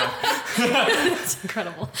 Oh my God. It's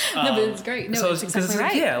incredible. No, but it's great. No, so it's exactly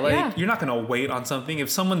right. Yeah, you're not gonna wait on something if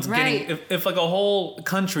someone's getting if like a whole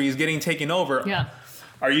country is getting taken over. Yeah.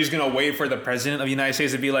 Are you just gonna wait for the president of the United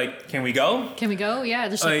States to be like, "Can we go? Can we go?" Yeah,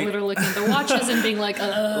 just like literally looking at their watches and being like,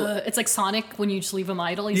 It's like Sonic when you just leave him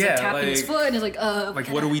idle. He's like tapping his foot and he's like,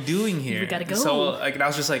 what are we doing here? We gotta go. So like, I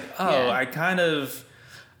was just like, I kind of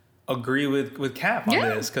agree with Cap on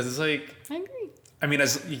this because it's like, I agree. I mean,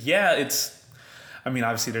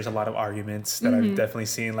 obviously there's a lot of arguments that I've definitely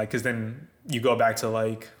seen, like, because then you go back to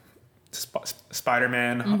like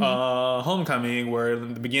Spider-Man Homecoming, where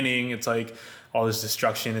in the beginning it's like all this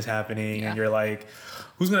destruction is happening and you're like,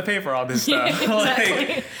 who's gonna pay for all this stuff? Exactly.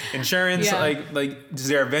 Like insurance, like is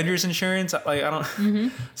there Avengers insurance? Like I don't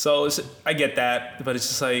so I get that, but it's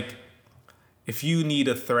just like, if you need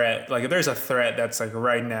a threat, like if there's a threat that's like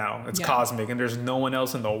right now, it's cosmic and there's no one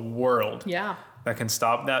else in the world that can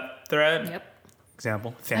stop that threat. Yep.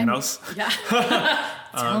 Example, Thanos.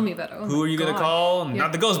 Tell me about it. Oh who are you going to call?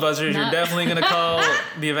 Not the Ghostbusters. You're definitely going to call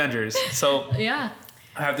the Avengers. So I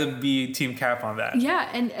have to be Team Cap on that. Yeah,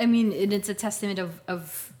 and I mean, it's a testament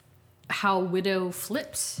of how Widow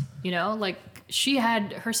flips, you know? Like, she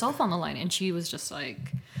had herself on the line, and she was just like,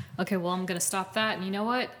 okay, well, I'm going to stop that, and you know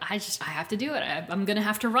what? I have to do it. I'm going to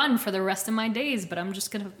have to run for the rest of my days, but I'm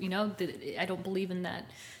just going to, you know, I don't believe in that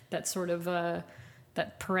sort of...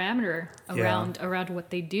 that parameter around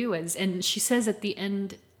what they do is, and she says at the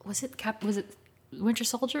end, was it Winter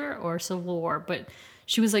Soldier or Civil War? But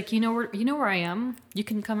she was like, you know where I am. You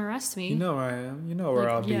can come arrest me. You know where I am. You know where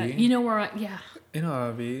I'll be. You know where You know where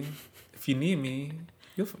I'll be. If you need me,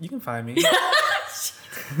 you can find me.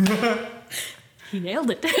 He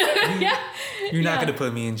nailed it. You're not gonna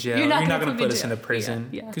put me in jail. You're not gonna put us in a prison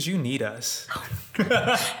because you need us.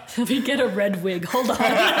 Let me get a red wig. Hold on.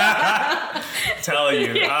 Tell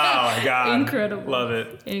you. Oh my God. Incredible. Love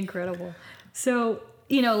it. Incredible. So,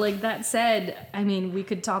 you know, like that said, I mean, we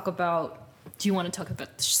could talk about, do you want to talk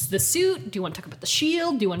about the suit? Do you want to talk about the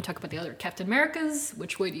shield? Do you want to talk about the other Captain Americas?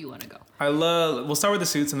 Which way do you want to go? We'll start with the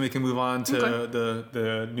suits and then we can move on to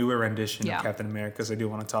the newer rendition Yeah. of Captain America, because I do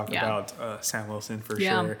want to talk Yeah. about Sam Wilson for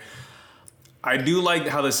Yeah. sure. I do like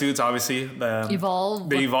how the suits obviously Evolve.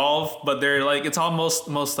 They evolve, but they're like, it's almost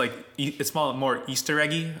like it's more Easter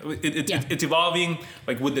eggy. It's evolving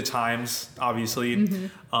like with the times, obviously.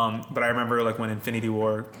 Mm-hmm. But I remember like when Infinity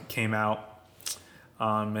War came out,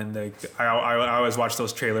 and like I always watch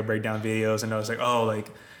those trailer breakdown videos, and I was like, oh,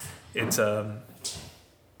 like it's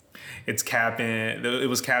Cap it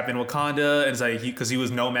was Cap in Wakanda, and it's like because he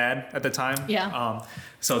was Nomad at the time. Yeah.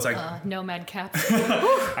 So it's like Nomad Cap.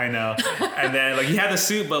 I know. And then like he had the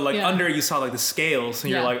suit, but like Yeah. under it, you saw like the scales,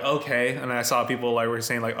 and Yeah. you're like, okay. And I saw people like were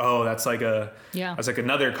saying like, oh, that's like that's like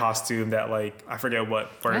another costume that like I forget where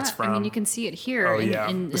it's from. I mean, you can see it here. Oh, in, yeah.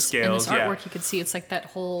 in The this, scales, in this yeah. artwork, you can see it's like that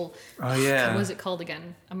whole. Oh, yeah. What is it called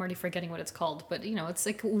again? I'm already forgetting what it's called, but you know, it's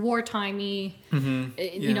like wartimey. You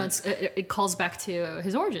Yeah. know, it calls back to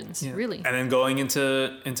his origins, really. And then going into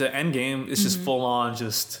Endgame, it's just full on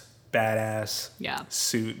just badass Yeah.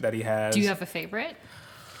 suit that he has. Do you have a favorite?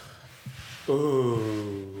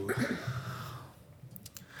 Ooh.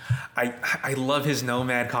 I love his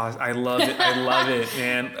Nomad costume. I love it. I love it,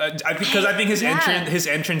 man. Because I think his Yeah.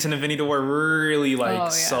 entrance in Infinity War really like Oh, yeah.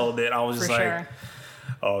 sold it. I was just For like, sure.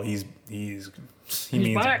 oh, he means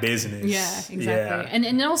back. business. Yeah, exactly. Yeah.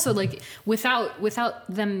 And also like without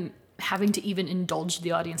them having to even indulge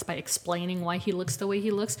the audience by explaining why he looks the way he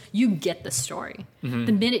looks, you get the story. Mm-hmm.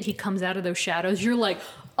 The minute he comes out of those shadows, you're like,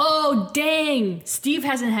 oh dang, Steve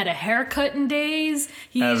hasn't had a haircut in days.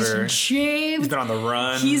 He's Ever. shaved. He's been on the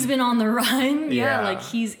run. He's been on the run. Yeah,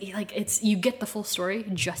 Yeah. like it's you get the full story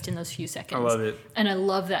just in those few seconds. I love it. And I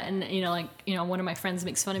love that. And one of my friends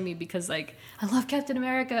makes fun of me because like I love Captain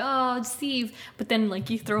America. Oh, it's Steve. But then like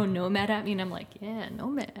you throw Nomad at me and I'm like, yeah,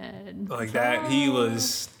 Nomad. Like that, he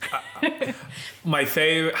was my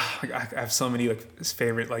favorite. I have so many like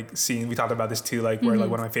favorite like scenes. We talked about this too, like where like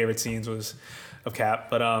one of my favorite scenes was of Cap,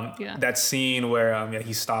 but Yeah. that scene where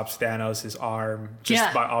he stops Thanos' arm just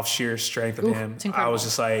Yeah. by off sheer strength of Oof, him. it's I incredible. was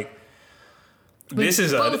just like, With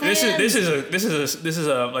both hands.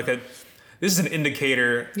 this is an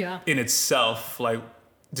indicator Yeah. in itself, like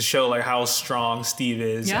to show like how strong Steve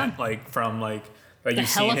is, Yeah. and, like from like The you've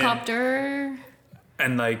seen him. helicopter.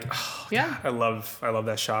 And like, Yeah. I love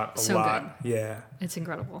that shot a So lot. Yeah. It's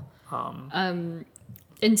incredible.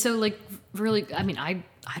 And so like really, I mean, I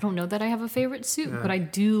don't know that I have a favorite suit, but I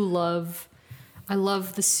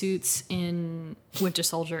love the suits in Winter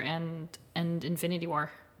Soldier and Infinity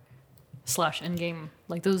War / Endgame.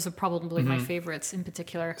 Like those are probably my favorites in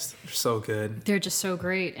particular. They're so good. They're just so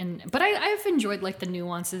great. But I've enjoyed like the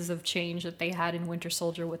nuances of change that they had in Winter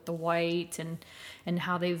Soldier with the white and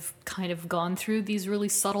how they've kind of gone through these really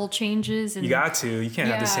subtle changes. And You got to. You can't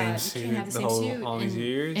have the same you suit can't have the same suit. all these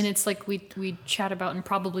years. And it's like we chat about and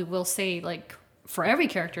probably will say like for every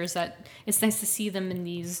character is that it's nice to see them in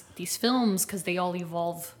these films because they all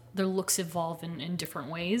evolve. Their looks evolve in different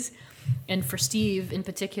ways. And for Steve in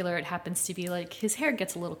particular, it happens to be like his hair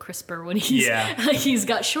gets a little crisper when he's like he's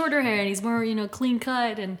got shorter hair and he's more clean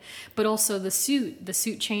cut, but also the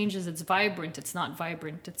suit changes. It's vibrant. It's not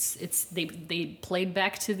vibrant. It's they played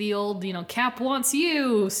back to the old Cap wants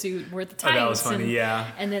you suit where the tights. That was funny,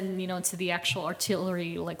 yeah. And then to the actual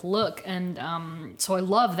artillery like look, and so I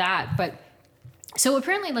love that. But so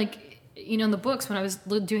apparently like in the books when I was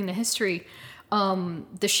doing the history,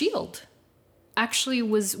 the shield actually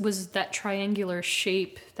was that triangular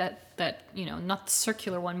shape that not the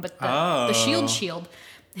circular one but the shield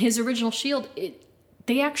his original shield.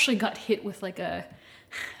 They actually got hit with like a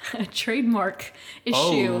trademark issue.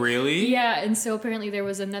 Oh, really? Yeah. And so apparently there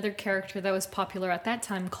was another character that was popular at that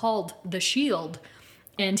time called the Shield,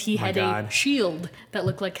 and he had a shield that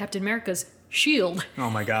looked like Captain America's shield. Oh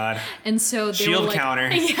my God. And so they Shield were like, counter.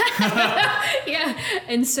 yeah.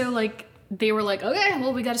 And so like they were like, okay,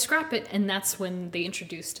 well we got to scrap it, and that's when they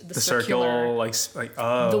introduced the circular, like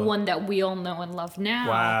the one that we all know and love now.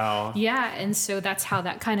 Wow. Yeah, and so that's how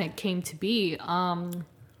that kind of came to be,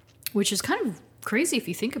 which is kind of crazy if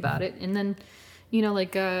you think about it. And then,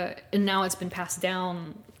 and now it's been passed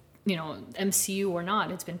down. MCU or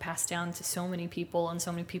not, it's been passed down to so many people, and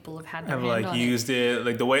so many people have had their I've hand like on used it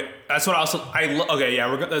like the way. That's what okay, yeah,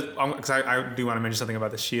 because I do want to mention something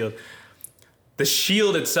about the shield. The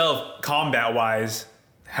shield itself, combat-wise,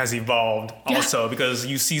 has evolved also because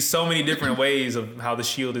you see so many different ways of how the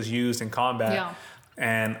shield is used in combat. Yeah.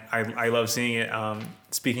 and I love seeing it.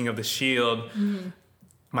 Speaking of the shield,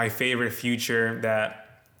 my favorite future that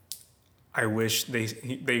I wish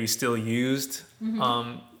they still used,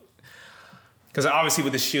 because obviously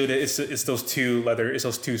with the shield it's those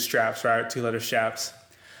two straps, right? 2 leather straps.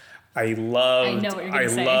 I know what you're gonna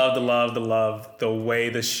say. loved the way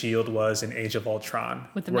the shield was in Age of Ultron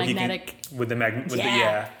With the where magnetic. the The you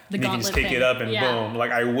can gauntlet just take thing. it up and Yeah. boom.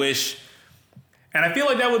 Like I wish. And I feel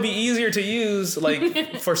like that would be easier to use,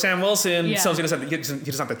 like for Sam Wilson. Yeah. So he doesn't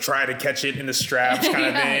have to try to catch it in the straps, kind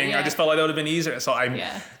of Yeah, thing. yeah. I just felt like that would have been easier. So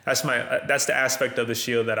Yeah. that's the aspect of the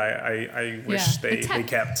shield that I wish The they tech.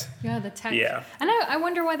 kept. Yeah, the tech. Yeah. And I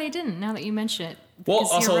wonder why they didn't. Now that you mention it. Well,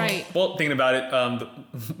 Because also, you're right. thinking about it,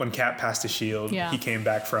 when Cap passed the shield, Yeah. he came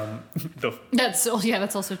back from That's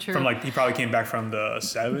also true. he probably came back from the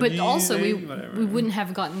 70s. But also, we whatever. wouldn't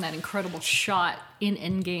have gotten that incredible shot in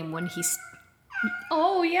Endgame when he's.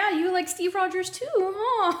 Oh yeah, you like Steve Rogers too,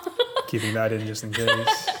 huh? Keeping that in just in case.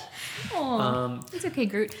 It's okay,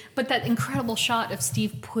 Groot. But that incredible shot of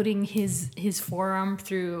Steve putting his forearm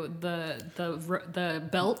through the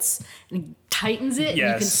belts and he tightens it, and you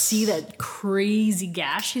can Yes. see that crazy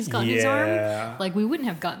gash he's got in his arm. Yeah. Like we wouldn't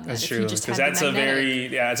have gotten that That's if true. he just had Because that's the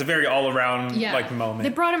magnetic. it's a very all around like moment. They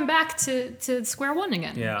brought him back to square one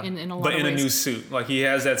again. Yeah, in a lot but of in ways. a new suit. Like he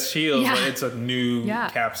has that shield, Yeah. but it's a new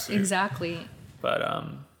Cap suit. Exactly. But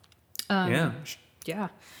yeah. Yeah.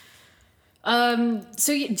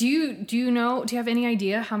 So do you have any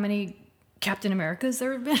idea how many Captain Americas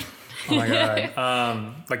there have been? Oh my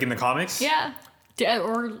god. Like in the comics? Yeah.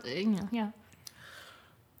 Yeah.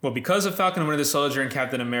 Well, because of Falcon and Winter Soldier and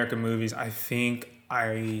Captain America movies, I think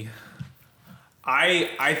I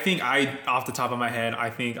off the top of my head, I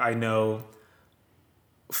think I know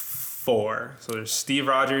 4. So there's Steve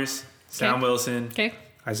Rogers, Sam Okay. Wilson, Okay.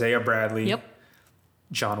 Isaiah Bradley, Yep.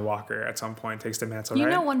 John Walker at some point takes the mantle, You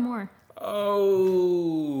right? know one more.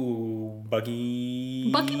 Oh,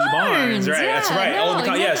 Bucky Bucky Barnes, Barnes, right? That's yeah, right.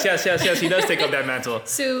 no, Yes. He does take up that mantle.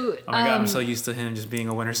 So Oh my god, I'm so used to him just being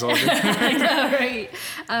a Winter Soldier. I know, right?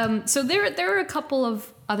 So there are a couple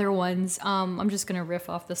of other ones. I'm just gonna riff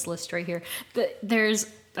off this list right here. There's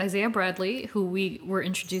Isaiah Bradley, who we were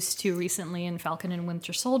introduced to recently in Falcon and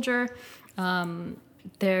Winter Soldier.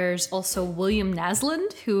 There's also William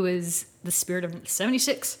Naslund, who is the Spirit of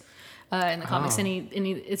 76 in the comics, and he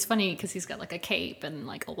it's funny because he's got like a cape and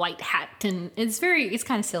like a white hat, and it's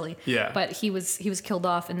kind of silly. Yeah. But he was killed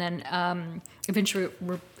off, and then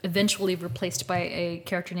eventually replaced by a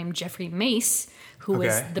character named Jeffrey Mace, who was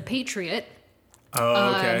Okay. the Patriot.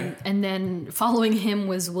 Oh, okay. And then following him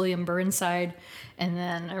was William Burnside, and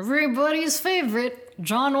then everybody's favorite,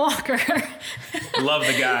 John Walker, Love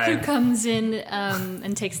the who guy. comes in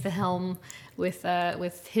and takes the helm with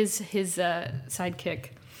his sidekick,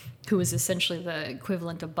 who is essentially the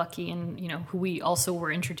equivalent of Bucky, and who we also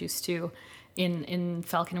were introduced to in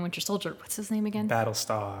Falcon and Winter Soldier. What's his name again?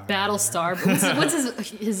 Battlestar. Battlestar. But what's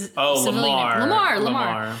his Oh, civilian Lamar. name?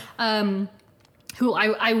 Lamar. Who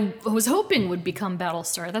I was hoping would become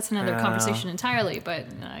Battlestar. That's another conversation entirely, but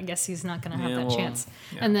I guess he's not going to have Yeah, that well, chance.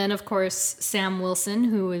 yeah. And then, of course, Sam Wilson,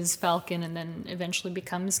 who is Falcon and then eventually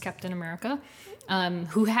becomes Captain America,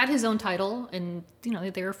 who had his own title, and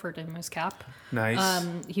they refer to him as Cap. Nice.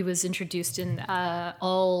 He was introduced in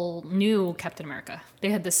all new Captain America. They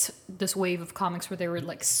had this wave of comics where they were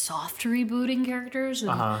like soft rebooting characters,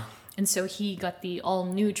 and so he got the all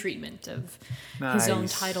new treatment of his own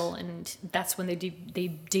Nice. title, and that's when they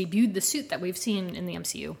debuted the suit that we've seen in the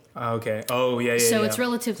MCU. Okay. Oh, yeah. So yeah. it's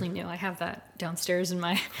relatively new. I have that downstairs in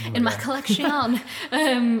my collection.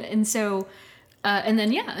 And so and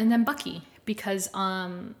then Bucky, because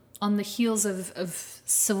on the heels of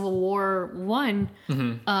Civil War I,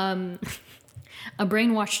 a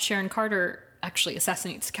brainwashed Sharon Carter actually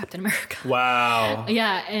assassinates Captain America. Wow.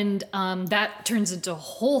 Yeah, and that turns into a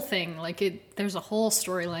whole thing. There's a whole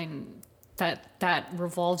storyline that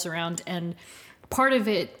revolves around, and part of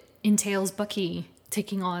it entails Bucky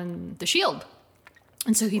taking on the Shield.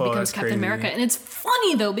 And so he becomes that's Captain crazy. America. And it's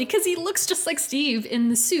funny though, because he looks just like Steve in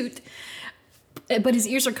the suit, but his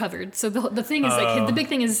ears are covered. So the thing is, the big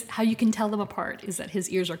thing is how you can tell them apart is that his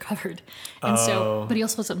ears are covered. And so, but he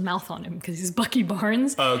also has a mouth on him because he's Bucky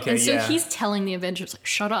Barnes. Okay, and so yeah. he's telling the Avengers, like,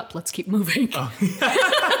 shut up, let's keep moving.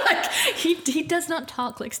 He does not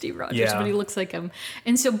talk like Steve Rogers, Yeah. but he looks like him.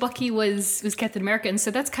 And so Bucky was Captain America. And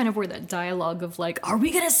so that's kind of where that dialogue of like, are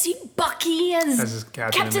we going to see Bucky as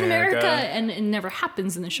Captain America? America? And it never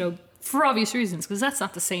happens in the show for obvious reasons, because that's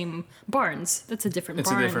not the same Barnes. That's a different It's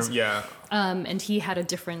Barnes. a different, yeah. And he had a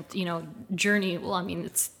different, journey. Well, I mean,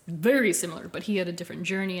 it's very similar, but he had a different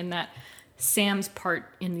journey in that Sam's part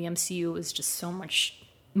in the MCU is just so much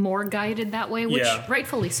more guided that way, which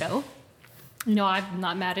rightfully so. You know, I'm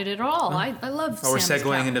not mad at it at all. I love Oh, we're Sam's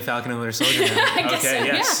segueing Cap. into Falcon and Winter Soldier now. I guess Okay, so,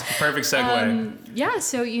 yes. yeah. Perfect segue. Yeah,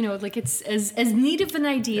 so, you know, like it's as neat of an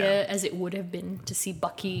idea as it would have been to see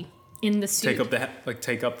Bucky in the suit. Take up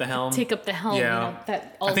the helm. Take up the helm. Yeah. You know,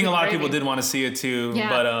 that I think a lot of people writing. did want to see it too,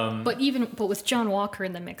 Yeah, but with John Walker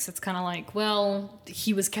in the mix, it's kind of like, well,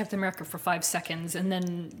 he was Captain America for 5 seconds, and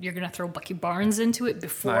then you're gonna throw Bucky Barnes into it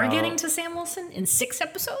before getting to Sam Wilson in 6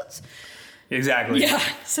 episodes. Exactly. Yeah,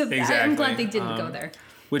 so Exactly. I'm glad they didn't go there.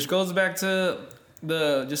 Which goes back to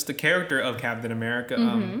the character of Captain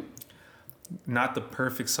America. Not the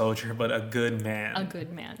perfect soldier, but a good man. A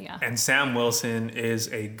good man, yeah. And Sam Wilson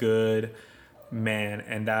is a good man,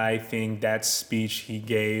 and I think that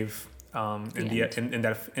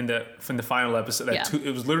from the final episode,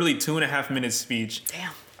 it was literally 2.5 minute speech.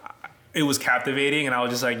 Damn. It was captivating, and I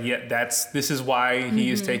was just like, yeah, this is why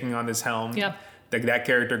he is taking on this helm. Yeah. That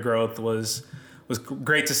character growth was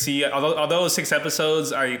great to see. Although it was 6 episodes,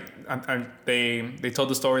 they told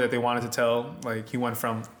the story that they wanted to tell. Like, he went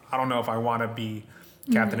from, I don't know if I want to be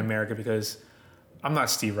Captain America because I'm not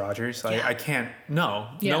Steve Rogers. I can't. No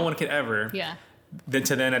one can ever. Yeah. Then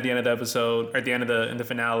at the end of the episode, or at the end of in the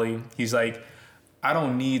finale, he's like, I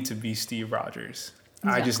don't need to be Steve Rogers.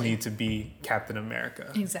 I just need to be Captain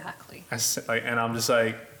America. Exactly. And I'm just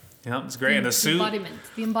like, it's great. And the suit.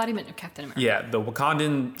 The embodiment of Captain America. Yeah, the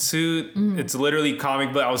Wakandan suit, it's literally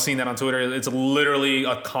comic book. I was seeing that on Twitter. It's literally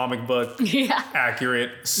a comic book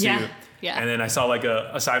accurate suit. Yeah. Yeah. And then I saw like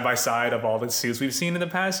a side-by-side of all the suits we've seen in the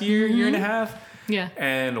past year and a half. Yeah.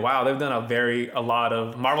 And wow, they've done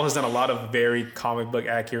Marvel has done a lot of very comic book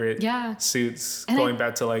accurate suits, and going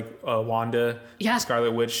back to like Wanda,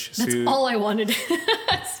 Scarlet Witch That's suit. all I wanted.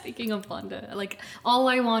 Speaking of Wanda, like all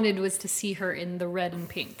I wanted was to see her in the red and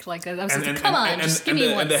pink. Like I was like, come on, just give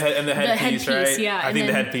me one. And the headpiece, right? Yeah, I think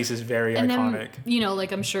the headpiece is very iconic. Then, you know,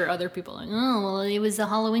 like I'm sure other people are like, oh, well, it was the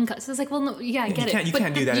Halloween cut. So it's like, well, no, I get it. You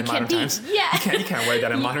can't do that in modern times. Yeah. You can't wear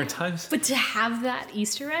that in modern times. But to have that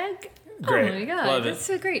Easter egg, great. oh my god, Love that's it.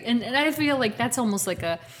 so great. And I feel like that's almost like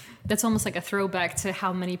a throwback to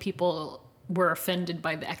how many people were offended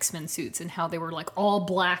by the X-Men suits and how they were like all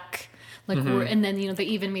black. Like, and then, you know, they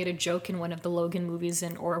even made a joke in one of the Logan movies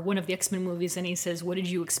or one of the X-Men movies, and he says, "What did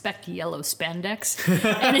you expect? Yellow spandex?"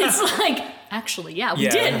 And it's like, actually, we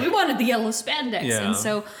did. We wanted the yellow spandex. Yeah. And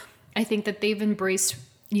so I think that they've embraced,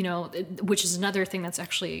 you know, which is another thing that's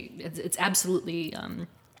actually, it's absolutely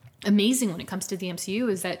amazing when it comes to the MCU,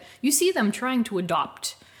 is that you see them trying to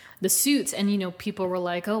adopt the suits, and, you know, people were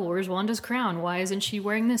like, oh, where's Wanda's crown? Why isn't she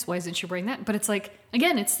wearing this? Why isn't she wearing that? But it's like,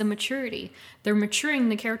 again, it's the maturity. They're maturing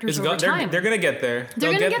the characters over time. They're gonna get there.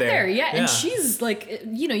 They're gonna get there, yeah. And she's like,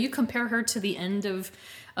 you know, you compare her to the end of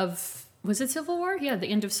was it Civil War? Yeah, the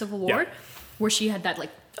end of Civil War, where she had that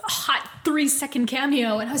like hot 3-second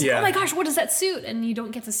cameo, and I was like, oh my gosh, what is that suit? And you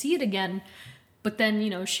don't get to see it again. But then,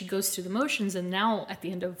 you know, she goes through the motions, and now at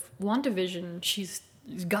the end of WandaVision, she's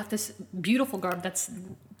got this beautiful garb that's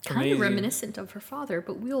kind of reminiscent of her father,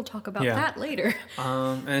 but we'll talk about that later.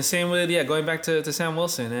 And same with going back to Sam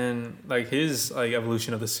Wilson and like his like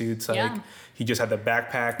evolution of the suits. Like he just had the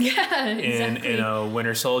backpack in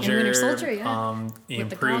Winter Soldier. In Winter Soldier, He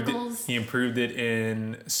with improved the goggles. He improved it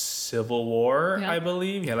in Civil War, I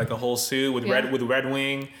believe. He had like a whole suit with Red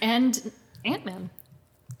Wing and Ant-Man.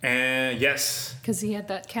 And yes, because he had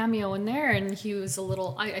that cameo in there, and he was a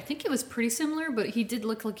little. I think it was pretty similar, but he did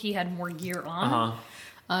look like he had more gear on.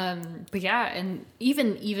 But yeah, and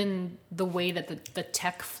even the way that the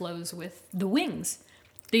tech flows with the wings,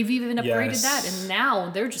 they've even upgraded that, and now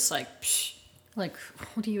they're just like, psh, like,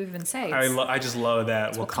 what do you even say? I just love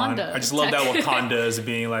that Wakanda. I just love that Wakanda as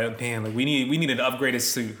being like, damn, like we need an upgraded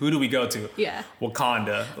suit. Who do we go to? Yeah,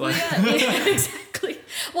 Wakanda. Like, yeah, exactly.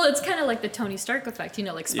 Well, it's kind of like the Tony Stark effect, you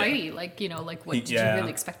know, like Spidey, like, you know, like what, did you really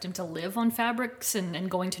expect him to live on fabrics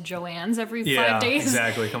and going to Joann's every 5 days?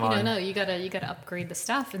 Exactly. Come on. No, you gotta upgrade the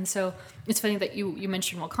stuff. And so it's funny that you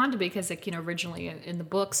mentioned Wakanda, because like, you know, originally in the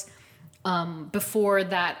books, before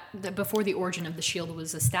the origin of the Shield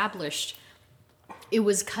was established, it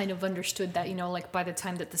was kind of understood that, you know, like by the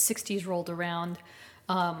time that the 60s rolled around,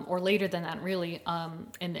 or later than that, really,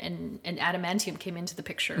 and adamantium came into the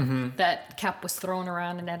picture, that Cap was throwing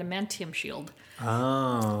around an adamantium shield.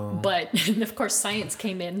 Oh. But, of course, science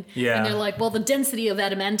came in, and they're like, well, the density of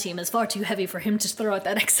adamantium is far too heavy for him to throw out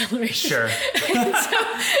that acceleration. Sure.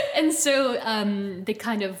 and so they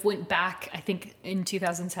kind of went back, I think, in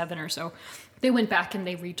 2007 or so. They went back and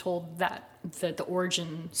they retold that, the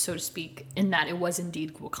origin, so to speak, in that it was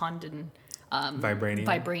indeed Wakandan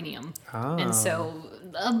vibranium. Oh. And so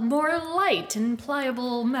a more light and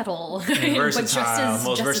pliable metal, but just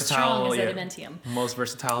as strong as adamantium. Most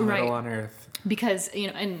versatile metal Right. on Earth. Because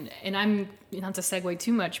and I'm not to segue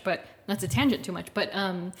too much, but not to tangent too much, but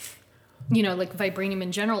like vibranium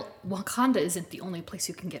in general, Wakanda isn't the only place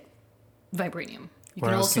you can get vibranium. You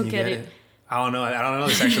Where can else also can you get it. I don't know. I don't know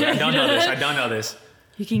this actually. I don't know this.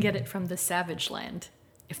 You can get it from the Savage Land,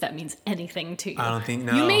 if that means anything to you. I don't think-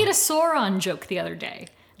 no. You made a Sauron joke the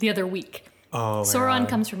other week. Oh, my Sauron God.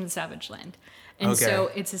 comes from the Savage Land. And Okay.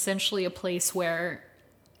 so it's essentially a place where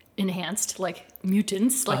enhanced, like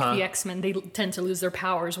mutants, like Uh-huh. the X-Men, they tend to lose their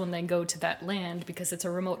powers when they go to that land because it's a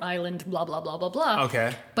remote island, blah, blah, blah, blah, blah.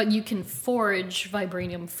 Okay. But you can forage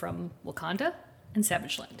vibranium from Wakanda and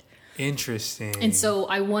Savage Land. Interesting. And so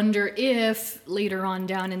I wonder if later on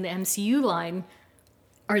down in the MCU line,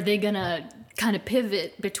 are they gonna kind of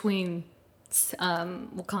pivot between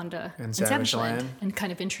Wakanda and Savage Land and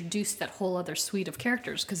kind of introduce that whole other suite of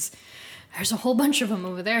characters? Because there's a whole bunch of them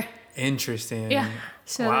over there. Interesting. Yeah.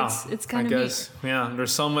 So wow. it's kind of neat. guess, yeah.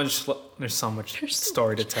 There's so much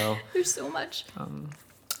story to tell. There's so much.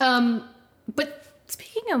 But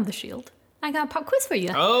speaking of the Shield, I got a pop quiz for you.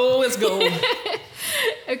 Oh, let's go.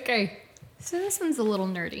 Okay, so this one's a little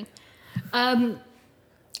nerdy.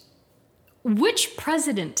 Which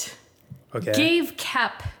president Okay. gave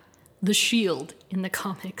Cap the shield in the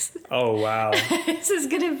comics? Oh wow. This is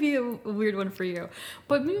gonna be a weird one for you,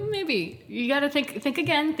 but maybe you gotta think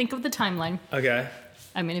again. Think of the timeline. Okay.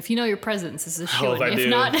 I mean, if you know your presidents, this is a I hope shield. I If do.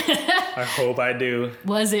 not, I hope I do.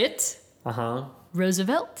 was it Uh huh.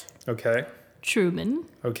 Roosevelt, Okay. Truman,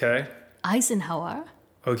 Okay. Eisenhower,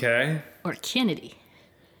 Okay. or Kennedy?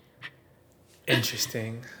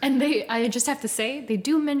 Interesting. And I just have to say, they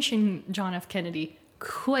do mention John F. Kennedy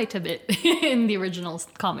quite a bit in the original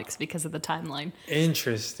comics because of the timeline.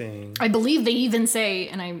 Interesting. I believe they even say,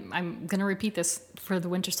 and I'm going to repeat this for the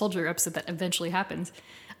Winter Soldier episode that eventually happens,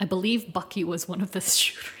 I believe Bucky was one of the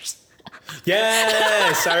shooters.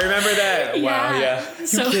 Yes, I remember that. Wow. Yeah.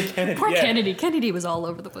 So Kennedy, poor yeah. Kennedy. Kennedy was all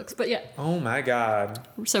over the books. But yeah. Oh my God.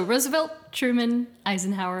 So Roosevelt, Truman,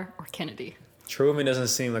 Eisenhower, or Kennedy Truman doesn't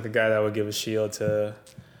seem like a guy that would give a shield to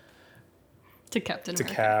Captain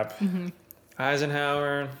America. Cap.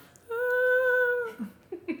 Eisenhower.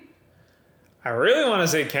 I really want to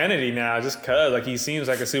say Kennedy now, just cause like he seems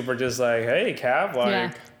like a super, just like, hey Cap, like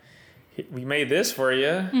Yeah. we made this for you.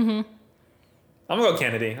 I'm gonna go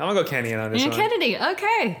Kennedy. on this And one. Kennedy.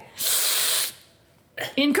 Okay.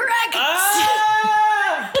 Incorrect.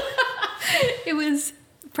 Ah! It was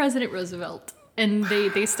President Roosevelt. And they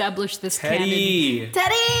established this Teddy. canon.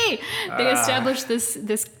 Teddy! They established this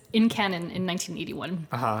in canon in 1981.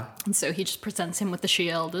 Uh-huh. And so he just presents him with the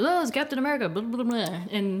shield. Oh, it's Captain America. Blah, blah, blah.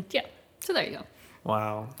 And yeah, so there you go.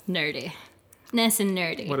 Wow. Nerdy. Nice and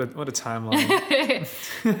nerdy. What a timeline.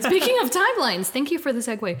 Speaking of timelines, thank you for the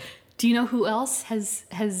segue. Do you know who else has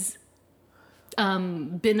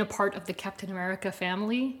been a part of the Captain America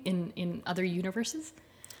family in other universes?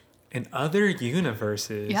 In other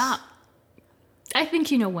universes. Yeah. I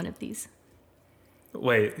think you know one of these.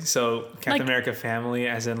 Wait, so Captain Like- America family,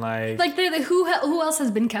 as in like Like who else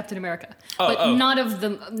has been Captain America? Oh, But oh. not of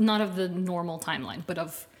the normal timeline, but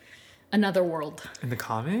of another world. in the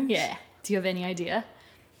comics? Yeah. Do you have any idea?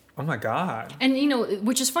 Oh my God. And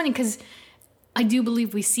which is funny because I do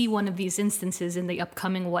believe we see one of these instances in the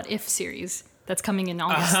upcoming What If series that's coming in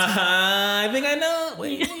August. I think I know.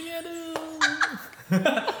 Wait, I do.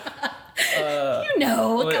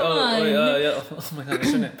 Come on. Yeah. Oh my God,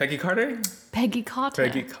 what's her name? Peggy Carter? Peggy Carter.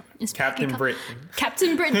 Is Captain Peggy Britain.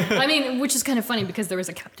 Captain Britain. I mean, which is kind of funny because there was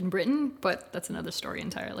a Captain Britain, but that's another story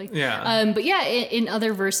entirely. Yeah. But yeah, in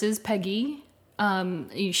other verses, Peggy,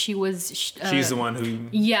 she was. She's the one who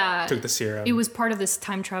Yeah. took the serum. It was part of this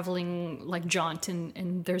time traveling like jaunt,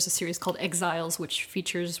 and there's a series called Exiles, which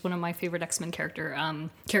features one of my favorite X-Men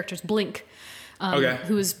characters, Blink, Okay.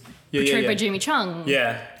 who was Yeah, portrayed yeah. by Jamie Chung.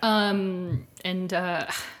 Yeah. And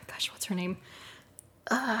gosh, what's her name?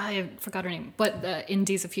 I forgot her name, but in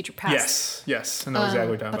Days of Future Past. Yes. I know exactly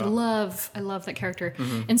what you're But talking about. I love that character.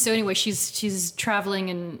 And so anyway, she's traveling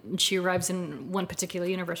and she arrives in one particular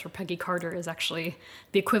universe where Peggy Carter is actually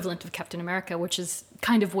the equivalent of Captain America, which is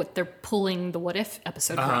kind of what they're pulling the What If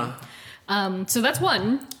episode from. So that's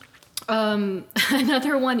one.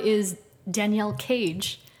 Another one is Danielle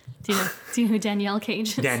Cage. Do you know who Danielle Cage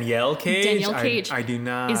is? Danielle Cage? Danielle Cage I do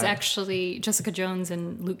not. is actually Jessica Jones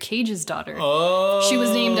and Luke Cage's daughter. Oh. She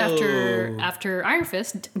was named after Iron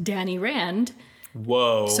Fist, Danny Rand.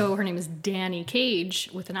 Whoa. So her name is Danny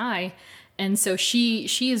Cage with an I. And so she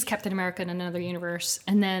is Captain America in another universe.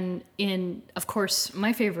 And then in, of course,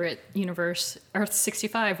 my favorite universe, Earth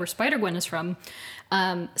 65, where Spider-Gwen is from,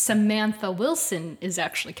 Samantha Wilson is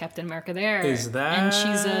actually Captain America there. Is that?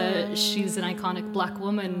 And she's an iconic black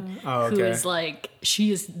woman who is like,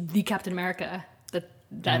 she is the Captain America.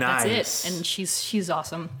 That's Nice. it. And she's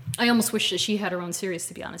awesome. I almost wish that she had her own series,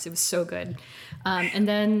 to be honest. It was so good. And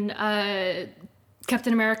then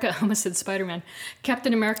Captain America, I almost said Spider-Man.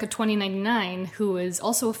 Captain America 2099, who is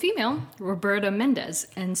also a female, Roberta Mendez.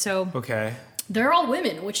 And so Okay. they're all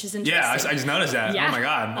women, which is interesting. Yeah, I just noticed that. Yeah, Oh my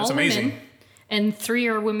god, that's all amazing. women. And 3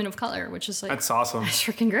 are women of color, which is like That's awesome. that's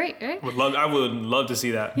freaking great, right? I would love to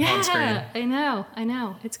see that on screen. Yeah, I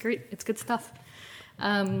know. It's great. It's good stuff.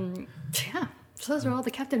 Yeah. So those are all the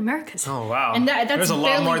Captain Americas. Oh wow. And that's there's a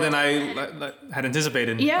lot barely- more than I had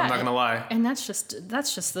anticipated. Yeah, I'm not gonna lie. And that's just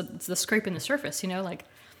the scraping the surface, you know, like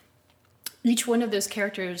each one of those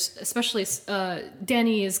characters, especially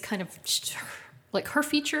Danny is kind of like her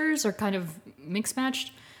features are kind of mixed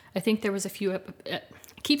matched. I think there was a few. I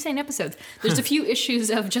keep saying episodes. There's a few issues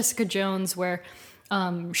of Jessica Jones where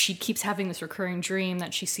she keeps having this recurring dream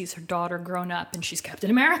that she sees her daughter grown up and she's Captain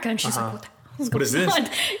America, and she's like, what is this?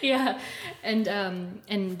 Yeah,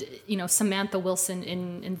 and you know, Samantha Wilson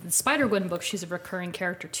in the Spider-Gwen book, she's a recurring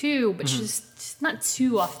character too, but she's not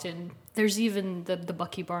too often. There's even the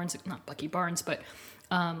Bucky Barnes, not Bucky Barnes, but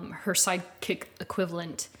her sidekick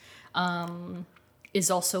equivalent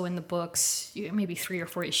is also in the books, maybe 3 or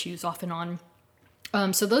 4 issues off and on.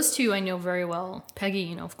 So those two I know very well. Peggy,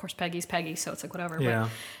 you know, of course Peggy's Peggy, so it's like whatever. Yeah.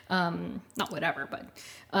 But, not whatever, but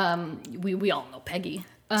we all know Peggy.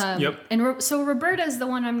 Yep. And so Roberta is the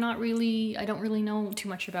one I don't really know too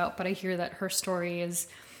much about, but I hear that her story is,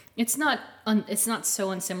 it's not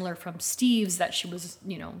so unsimilar from Steve's, that she was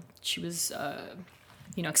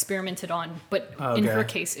experimented on, but in her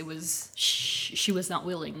case it was she was not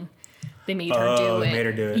willing. They made her do it. They made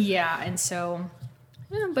her do it. Yeah, and so,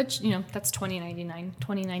 yeah, but you know, that's 2099.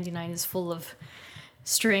 2099 is full of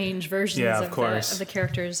strange versions of the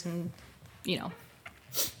characters, and you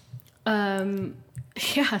know.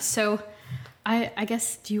 Yeah, so I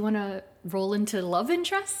guess, do you want to roll into love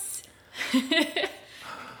interests?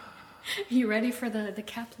 You ready for the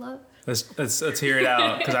Cap love? Let's hear it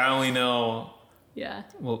out, because I only know, Yeah.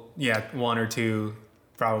 well, yeah, 1 or 2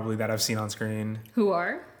 probably that I've seen on screen. Who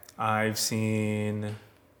are? I've seen,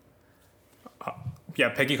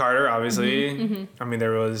 Peggy Carter, obviously. Mm-hmm. I mean,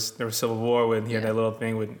 there was Civil War when he had that little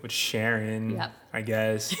thing with Sharon, Yep. I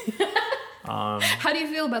guess. How do you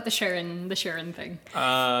feel about the Sharon thing?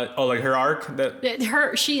 Like her arc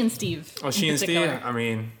that. She and Steve. Oh, she and Steve. particular. I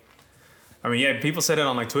mean, yeah. People said it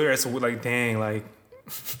on like Twitter. It's like, dang, like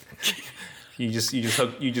you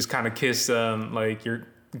just kind of kiss like your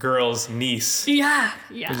girl's niece. Yeah.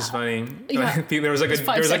 Which is funny. Yeah. There was like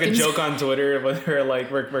a joke on Twitter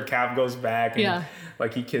where Cap goes back and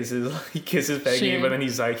like he kisses Peggy, Sharon. but then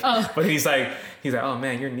he's like, oh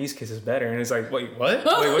man, your niece kisses better, and it's like, wait, what?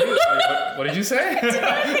 What did you say?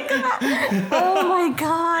 Oh my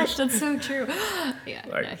gosh, that's so true.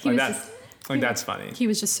 Yeah. That's funny. He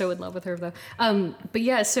was just so in love with her though. But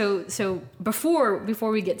yeah, so before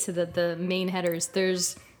we get to the main headers,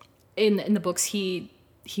 there's in the books he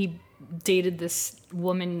dated this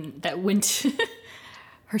woman that went.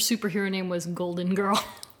 Her superhero name was Golden Girl.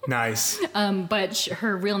 Nice. But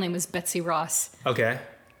her real name was Betsy Ross. Okay.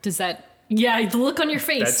 Does that? Yeah, the look on your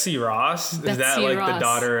face. Betsy Ross? Is that Betsy like Ross. the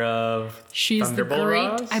daughter of She's Thunderbolt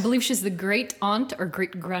Ross? I believe she's the great aunt or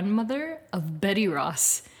great grandmother of Betty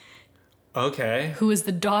Ross, Okay. who is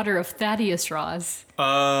the daughter of Thaddeus Ross.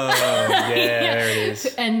 Oh, yeah, there it is.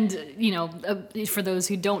 And, you know, for those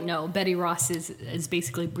who don't know, Betty Ross is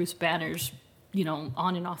basically Bruce Banner's, you know,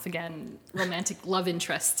 on and off again romantic love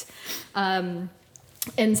interest. And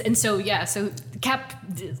so, yeah, so Cap,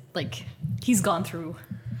 like, he's gone through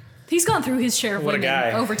his share of What a women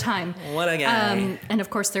guy. over time. What a guy. And of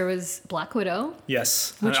course there was Black Widow.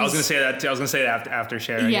 Yes. Which I was is- going to say that. I was going to say that after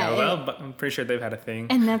sharing. Yeah, Well, but I'm pretty sure they've had a thing.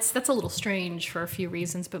 And that's a little strange for a few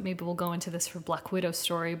reasons, but maybe we'll go into this for Black Widow's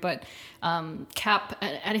story. But Cap,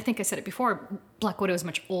 and I think I said it before, Black Widow is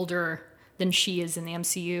much older than she is in the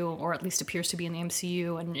MCU, or at least appears to be in the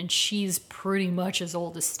MCU, and she's pretty much as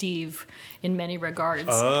old as Steve in many regards.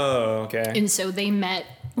 Oh, okay. And so they met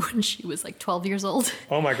when she was like 12 years old.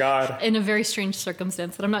 Oh my God. In a very strange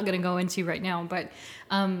circumstance that I'm not going to go into right now. But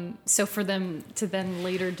so for them to then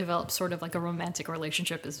later develop sort of like a romantic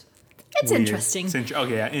relationship it's Weird. interesting.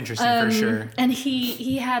 Okay, yeah, interesting for sure. And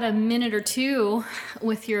he had a minute or two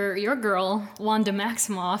with your girl, Wanda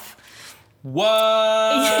Maximoff. What?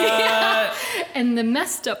 Yeah. And the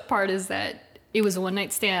messed up part is that it was a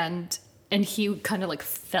one-night stand, and he kind of like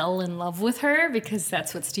fell in love with her because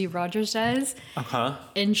that's what Steve Rogers does.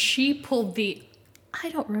 And she pulled the, I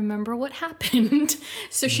don't remember what happened.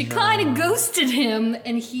 So she kind of ghosted him,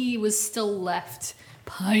 and he was still left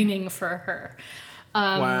pining for her.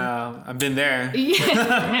 Wow, I've been there.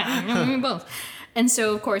 Yeah, both. And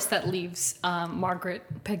so, of course, that leaves Margaret,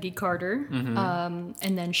 Peggy Carter, and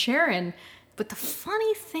then Sharon. But the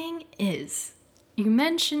funny thing is, you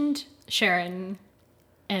mentioned Sharon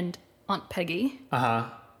and Aunt Peggy.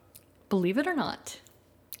 Believe it or not,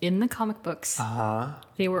 in the comic books,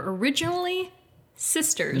 they were originally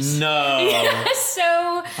sisters. No. Yeah,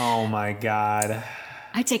 so Oh my God.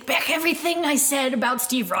 I take back everything I said about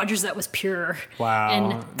Steve Rogers that was pure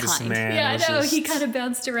and kind. This man Yeah, was I know, just- he kind of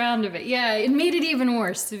bounced around a bit. Yeah, it made it even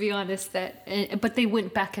worse, to be honest. But they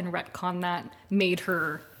went back and retconned that, made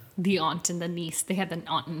her the aunt and the niece. They had the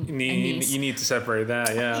aunt and niece. You need to separate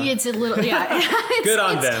that, yeah. It's a little, yeah. Good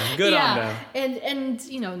on them. Good on them. And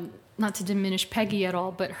you know, not to diminish Peggy at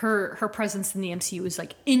all, but her presence in the MCU is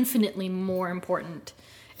like infinitely more important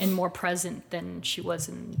and more present than she was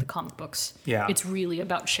in the comic books. Yeah. It's really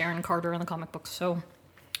about Sharon Carter in the comic books. So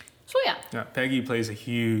yeah. Yeah, Peggy plays a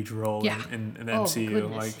huge role Yeah. in the Oh, MCU.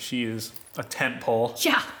 goodness. Like, she is a tent pole.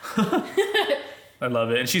 Yeah. I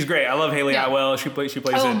love it. And she's great. I love Haley Yeah. Atwell. She plays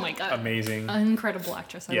Oh it my God. amazing. An incredible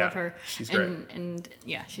actress. I Yeah, love her. she's great. And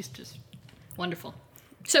yeah, she's just wonderful.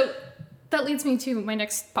 So that leads me to my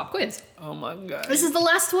next pop quiz. Oh my God. This is the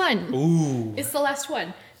last one. Ooh. It's the last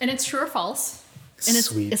one. And it's true or false. And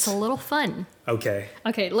Sweet. it's a little fun. Okay.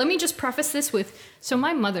 Okay, let me just preface this with, so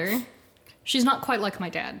my mother, she's not quite like my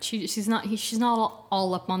dad. She's not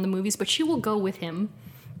all up on the movies, but she will go with him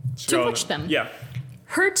to watch them. Yeah.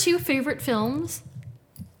 Her two favorite films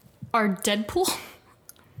are Deadpool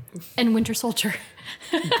and Winter Soldier.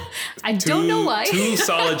 I don't know why. Two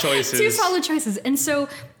solid choices. Two solid choices. And so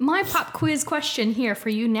my pop quiz question here for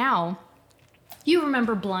you now, you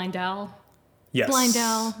remember Blind Owl? Yes. Blind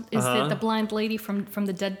Owl is the blind lady from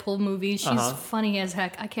the Deadpool movie. She's funny as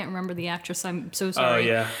heck. I can't remember the actress. I'm so Oh, sorry.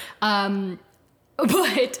 yeah.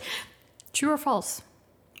 But true or false?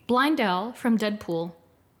 Blind Owl from Deadpool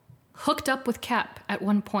hooked up with Cap at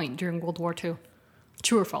one point during World War II.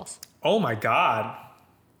 True or false? Oh my God.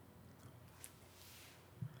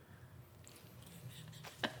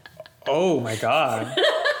 Oh my God.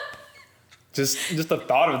 Just the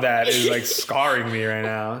thought of that is like scarring me right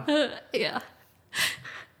now. Yeah.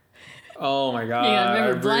 Oh my God. Yeah,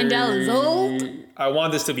 remember, Blind Owl is old. I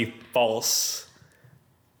want this to be false.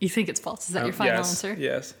 You think it's false? Is that your final Yes, answer?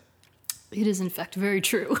 Yes. It is in fact very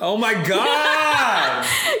true. Oh my God.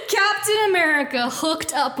 Captain America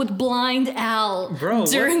hooked up with Blind Owl Bro,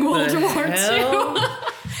 during what World the War hell? II.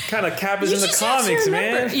 Kind of Cap is You in the just have to comics,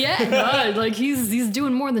 remember. man. Yeah, no, like he's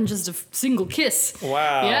doing more than just a single kiss.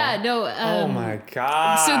 Wow. Yeah, no. Oh my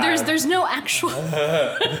God. So there's no actual.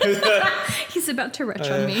 He's about to retch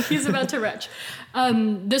on me. He's about to retch.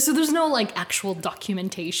 There's no like actual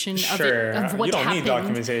documentation Sure. of what You don't need happened.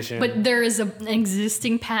 documentation. But there is an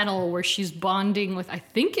existing panel where she's bonding with, I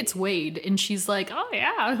think it's Wade, and she's like, "Oh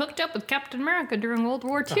yeah, I hooked up with Captain America during World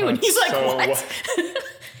War II," and he's like, So- "What?"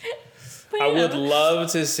 But I yeah. would love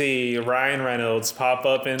to see Ryan Reynolds pop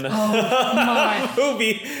up in the My.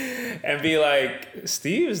 movie and be like,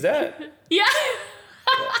 Steve, is that? Yeah.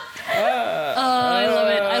 I love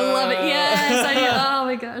it. I love it. Yes. Oh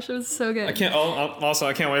my gosh, it was so good. I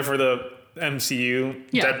can't wait for the MCU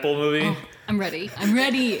Yeah. Deadpool movie. Oh, I'm ready.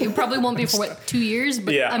 It probably won't be for what, 2 years,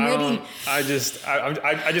 but Yeah, I'm ready. I just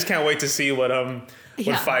can't wait to see what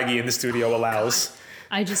Yeah. Feige in the studio allows.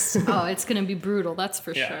 It's gonna be brutal. That's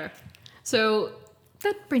for Yeah. sure. So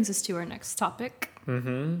that brings us to our next topic.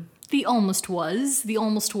 Mm-hmm. The almost was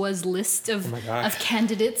list Oh my gosh. of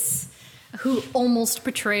candidates who almost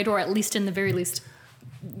portrayed, or at least in the very least,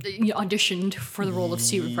 auditioned for the role of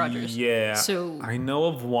Steve Rogers. Yeah. So I know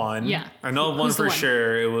of one. Yeah. I know of one Who's the for one?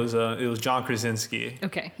 sure. It was John Krasinski.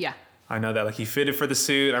 okay, yeah. I know that, like, he fitted for the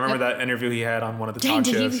suit. I remember that interview he had on one of the Dang,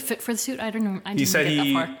 talk did shows. he fit for the suit? I don't know. I didn't He said get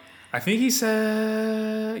he. that far. I think he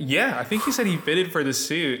said. Yeah, I think he said he fitted for the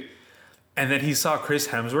suit, and then he saw Chris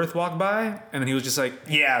Hemsworth walk by, and then he was just like,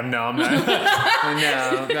 "Yeah, no, I'm not. No,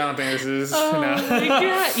 I don't think this is." Oh no. my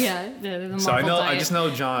God. Yeah. The So I Marvel know. I diet. just know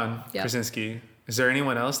John Yeah. Krasinski. Is there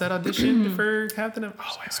anyone else that auditioned for Captain? Oh,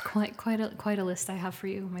 It's quite a list I have for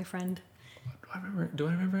you, my friend. do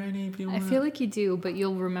I remember any people? I feel like you do, but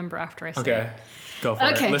you'll remember after I say Okay, it. go for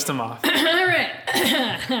Okay. it. List them off. All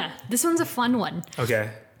right. This one's a fun one. Okay.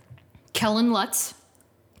 Kellen Lutz.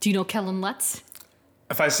 Do you know Kellen Lutz?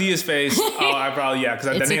 If I see his face, I probably because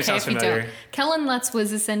that name sounds if you familiar. don't. Kellen Lutz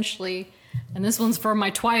was essentially And this one's for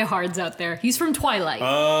my Twihards out there. He's from Twilight.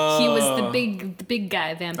 Oh. He was the big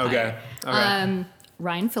guy vampire. Okay.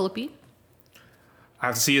 Ryan Phillippe, I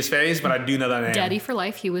have to see his face, but I do know that name. Daddy for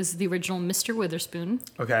Life. He was the original Mr. Witherspoon.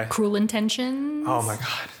 Okay. Cruel Intentions. Oh my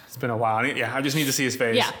God, it's been a while. I just need to see his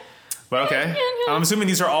face. Yeah. But okay. Yeah. I'm assuming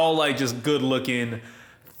these are all like just good-looking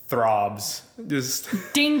throbs. Just.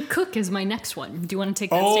 Dane Cook is my next one. Do you want to take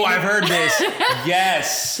that? Oh, statement? I've heard this.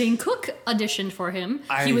 Yes. Dane Cook auditioned for him.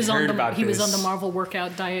 I He was heard on the about he was on this. the Marvel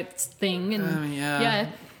workout diet thing, and yeah.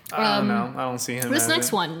 I don't know. I don't see him. This as next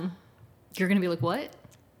it. one, you're gonna be like, what?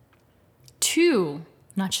 2,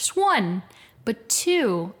 not just 1, but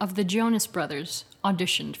 2 of the Jonas Brothers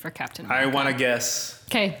auditioned for Captain America. I want to guess.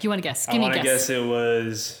 Okay, you want to guess? I Give me a want to guess. guess it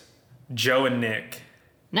was Joe and Nick.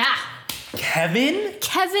 Nah, Kevin?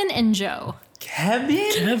 Kevin and Joe.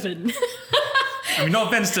 Kevin? Kevin. I mean, no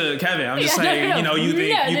offense to Kevin. I'm just Yeah, saying, no. you know, you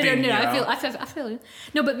think, No, you know. I feel it.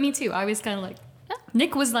 No, but me too. I was kind of like,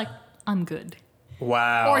 Nick was like, I'm good.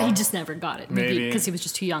 Wow. Or he just never got it. Maybe Maybe. because he was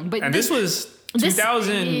just too young. But And this was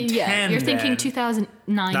 2010. Yeah, you're thinking then.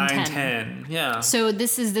 2009, 10. 10. Yeah. So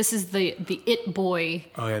this is the it boy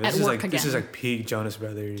Oh yeah, at this is work like again. this is like peak Jonas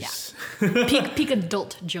Brothers. peak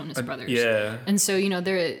adult Jonas Brothers. yeah. And so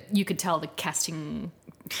you could tell the casting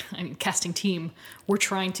team were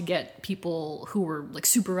trying to get people who were like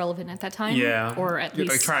super relevant at that time. Yeah. Or at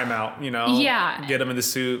least like try them out, you know. Yeah. Get them in the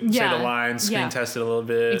suit, say Yeah. the lines, screen Yeah. test it a little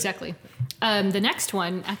bit. Exactly. The next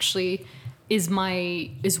one actually is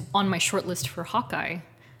on my short list for Hawkeye.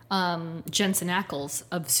 Jensen Ackles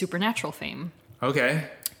of Supernatural fame. Okay.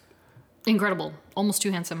 Incredible. Almost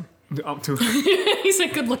too handsome. Too. He's a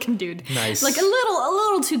good-looking dude. Nice. Like a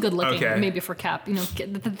little too good-looking, Okay. maybe for Cap. You know,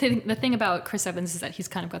 the thing about Chris Evans is that he's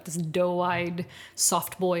kind of got this doe-eyed,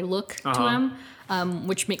 soft boy look to him,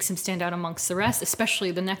 which makes him stand out amongst the rest.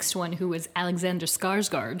 Especially the next one, who is Alexander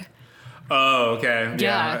Skarsgård. Oh, okay.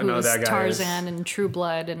 Yeah, I who know was that guy. Tarzan and True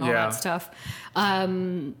Blood and all Yeah. that stuff.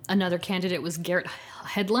 Another candidate was Garrett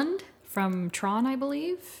Hedlund from Tron, I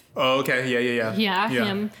believe. Oh, okay. Yeah. Yeah,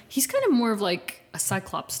 him. He's kind of more of like a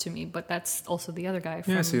Cyclops to me, but that's also the other guy.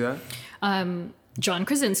 From, Yeah, I see that. John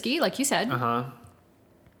Krasinski, like you said. Uh-huh.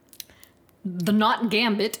 The Not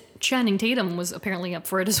Gambit, Channing Tatum was apparently up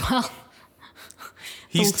for it as well.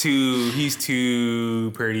 He's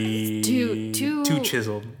too pretty. Too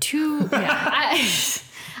chiseled.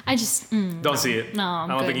 I just Don't see it. No, I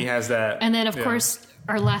don't good. think he has that. And then of Yeah. course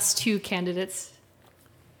our last 2 candidates,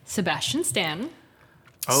 Sebastian Stan.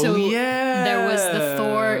 Oh, So yeah. there was the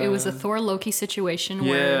Thor. It was a Thor Loki situation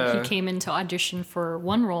where Yeah. he came in to audition for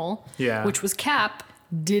one role, Yeah. which was Cap.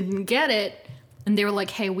 Didn't get it, and they were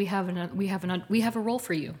like, "Hey, we have a role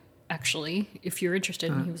for you, actually, if you're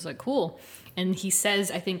interested." And he was like, "Cool." And he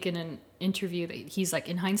says, I think in an interview that he's like,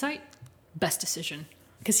 in hindsight, best decision,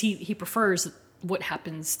 because he prefers what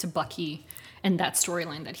happens to Bucky and that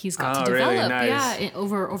storyline that he's got to really? develop, Nice.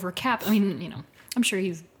 over Cap. I mean, I'm sure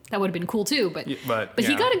that would have been cool too, but he yeah.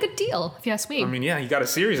 got a good deal, if you ask me. I mean, yeah, he got a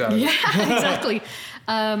series out of it. Yeah, exactly.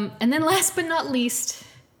 And then last but not least,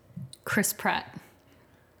 Chris Pratt.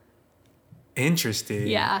 Interesting.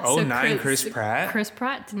 Yeah. Oh, so 9 Chris Pratt. Chris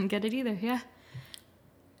Pratt didn't get it either. Yeah.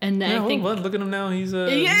 And then Yeah, I think. well, look at him now. He's a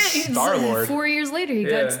He's, Star Lord. 4 years later,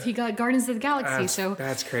 he got Guardians of the Galaxy. So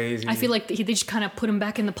That's crazy. I feel like they just kind of put him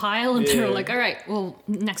back in the pile, and they Yeah. were like, "All right, well,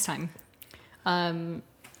 next time." And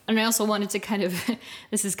I also wanted to kind of,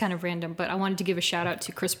 this is kind of random, but I wanted to give a shout out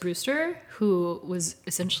to Chris Brewster, who was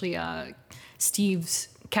essentially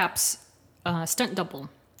Cap's stunt double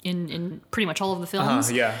in pretty much all of the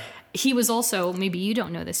films. yeah. He was also, maybe you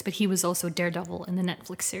don't know this, but he was also Daredevil in the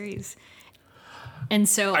Netflix series. And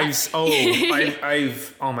so Oh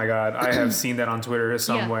my god, I have seen that on Twitter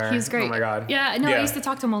somewhere. Yeah, he's great. Oh my god. Yeah, no, I used to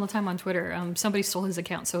talk to him all the time on Twitter. Somebody stole his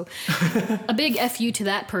account, so a big FU to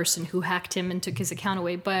that person who hacked him and took his account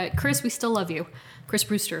away. But Chris, we still love you, Chris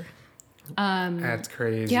Brewster. That's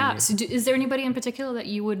crazy. Yeah. So, is there anybody in particular that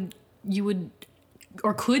you would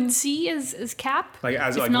or could see as Cap? Like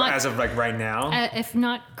as If like not- as of like right now. If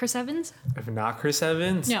not Chris Evans, If not Chris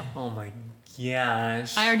Evans. Yeah. Oh my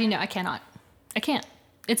gosh. I already know I can't.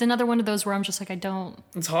 It's another one of those where I'm just like, I don't.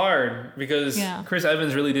 It's hard because Yeah. Chris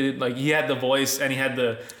Evans really did it. Like he had the voice and he had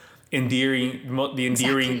the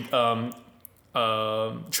endearing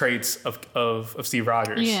traits of Steve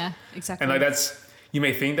Rogers. Yeah, exactly. And like that's, you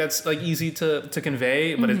may think that's like easy to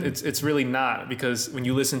convey, but Mm-hmm. it's really not, because when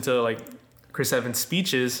you listen to like Chris Evans'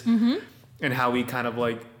 speeches Mm-hmm. and how he kind of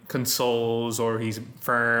like consoles or he's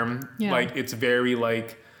firm, Yeah. like it's very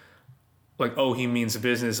like oh, he means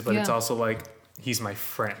business, but it's Yeah. also like he's my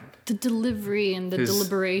friend. The delivery and the His-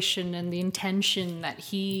 deliberation and the intention that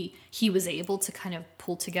he was able to kind of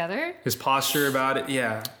pull together. His posture about it,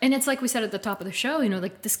 yeah. And it's like we said at the top of the show, you know,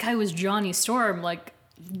 like this guy was Johnny Storm like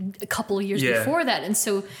a couple of years Yeah. before that. And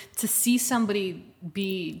so to see somebody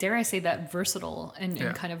be, dare I say that, versatile and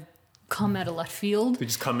kind of come out of left field To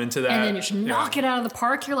just come into that. and then just knock it out of the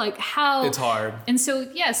park, you're like, how? It's hard. And so,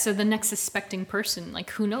 yeah, so the next suspecting person, like,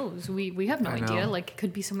 who knows? We have no I idea. know. Like, it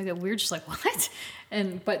could be somebody that we're just like, what?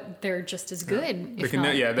 But they're just as good. There if can, not,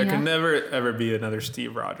 there you know? can never ever be another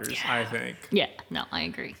Steve Rogers, Yeah. I think. Yeah, no, I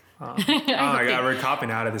agree. Oh my god, we're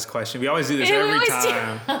copping out of this question. We always do this Yeah, we every always do.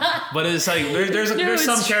 time. But it's like there's it's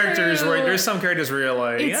some characters true. where you're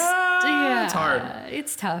like, it's hard.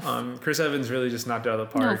 It's tough. Chris Evans really just knocked it out of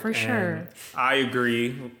the park. No, for sure. and I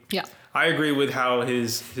agree. yeah. I agree with how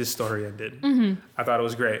his story ended. I thought it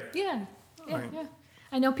was great. Yeah. Yeah, Right. yeah.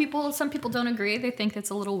 I know some people don't agree. They think it's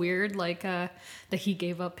a little weird, like that he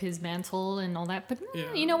gave up his mantle and all that. But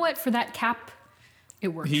Yeah. you know what? For that cap, it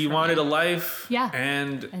worked. He for wanted me. a life, Yeah.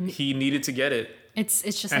 and And- he needed to get it. It's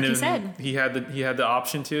just And like you then said. he had the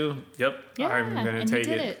option to. Yep, Yeah, I'm gonna and take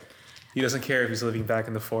he did it. He doesn't care if he's living back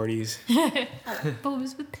in the 40s But it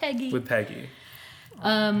was with Peggy. with Peggy.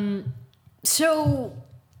 So,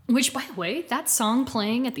 which by the way, that song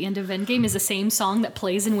playing at the end of Endgame is the same song that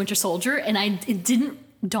plays in Winter Soldier, and it didn't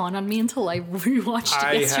dawn on me until I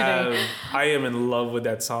rewatched it yesterday. I am in love with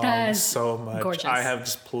that song That is so much. gorgeous. I have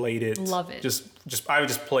just played it. Love it. I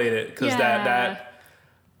just played it because Yeah.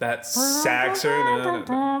 that saxer.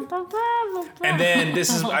 And then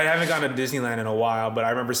I haven't gone to Disneyland in a while, but I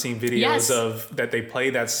remember seeing videos Yes. of that they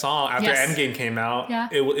played that song after Yes. Endgame came out. Yeah.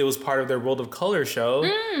 It was part of their World of Color show,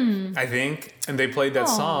 I think, and they played that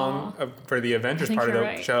song for the Avengers think part of you're the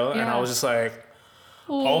right. show, and Yeah. I was just like,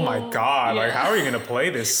 oh my god, like yeah. how are you gonna play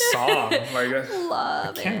this song? Like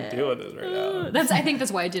Love I can't deal with this right now. I think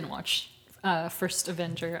that's why I didn't watch First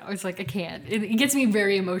Avenger. I was like, I can't. It gets me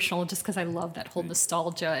very emotional just because I love that whole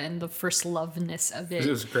nostalgia and the first loveness of it. It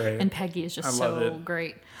was great. And Peggy is just I love so it.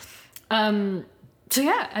 great. So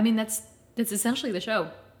yeah, I mean that's essentially the show.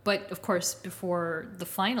 But of course, before the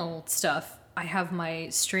final stuff, I have my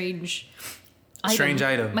strange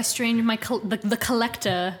item. The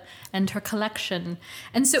collector and her collection.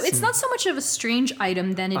 And so it's not so much of a strange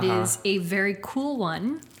item than it is a very cool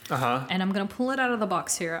one. And I'm gonna pull it out of the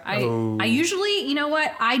box here. I usually, you know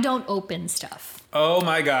what? I don't open stuff. Oh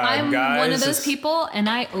my god, I'm guys! one of those people, and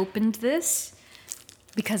I opened this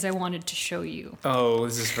because I wanted to show you. Oh,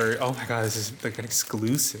 this is oh my god, this is like an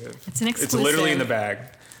exclusive. It's an It's literally in the exclusive. bag.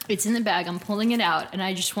 It's in the bag. I'm pulling it out, and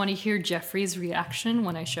I just want to hear Jeffrey's reaction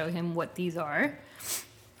when I show him what these are.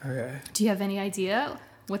 Okay. Do you have any idea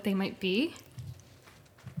what they might be?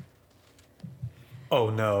 Oh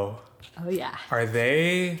no. Oh yeah. Are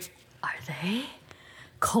they Are they?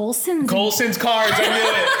 Colson's. Colson's cards? I knew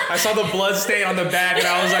it. I saw the blood stain on the back and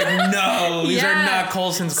I was like, no, these are Yeah. not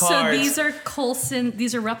Colson's cards. So these are Coulson.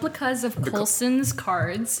 These are replicas of Coulson's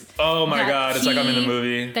cards. Oh my that god, it's like I'm in the he-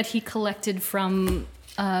 movie. That he collected from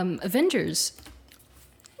Avengers.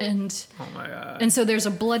 And Oh my god. and so there's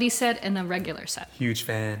a bloody set and a regular set. Huge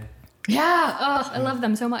fan. Yeah. Oh, I love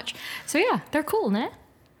them so much. So yeah, they're cool, nah?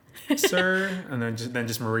 Sir, and then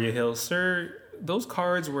just Maria Hill. Sir, those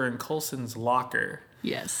cards were in Colson's locker.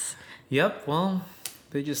 Yes. Yep, well,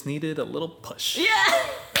 they just needed a little push. Yeah.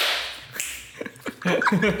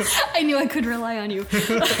 I knew I could rely on you.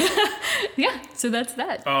 Yeah, so that's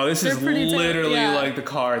that. Oh, this They're is pretty tight. literally Yeah. like the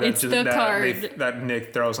card It's the card. that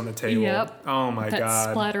Nick throws on the table. Yep. Oh my that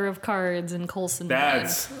god. splatter of cards and Coulson.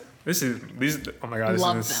 These oh my god, this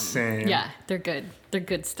love is insane. them. Yeah, they're good. They're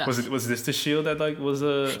good stuff. Was this the shield that like was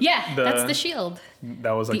a Yeah, that's the shield.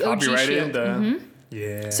 that was like the OG copyrighted? shield.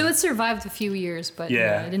 Yeah. So it survived a few years, but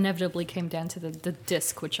Yeah. it inevitably came down to the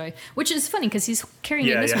disc, which is funny because he's carrying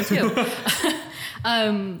it in Yeah, this one too.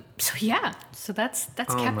 So yeah, so that's Oh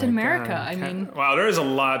Captain my America. God. I mean, wow, there is a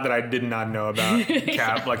lot that I did not know about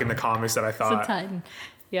Cap, like in the comics that I it's a thought. Titan.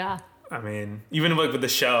 Yeah. I mean, even like with the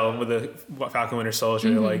show, with the Falcon Winter Soldier,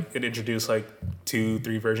 like it introduced like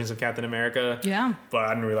 2-3 versions of Captain America. Yeah. But I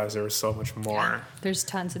didn't realize there was so much more. There's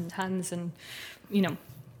tons and tons, and you know,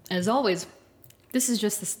 as always, this is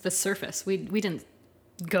just the surface. We didn't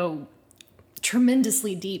go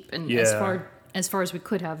tremendously deep and Yeah. as far as we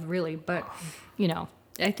could have, really. But you know,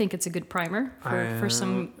 I think it's a good primer for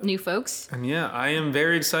some new folks. And yeah, I am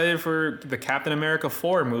very excited for the Captain America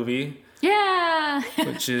 4 movie, Yeah.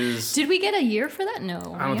 which is Did we get a year for that?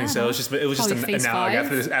 No. I don't think so. It was just Probably an phase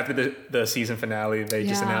announcement. 5. After the season finale, they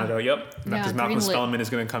just Yeah. announced, oh, yep, Yeah, because Malcolm greenlit. Spellman is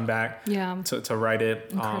going to come back Yeah. to write it.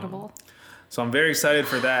 Incredible. So I'm very excited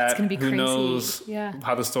for that. It's gonna be Who crazy. knows Yeah.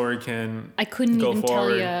 how the story can I couldn't go even forward.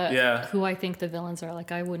 tell you Yeah. who I think the villains are.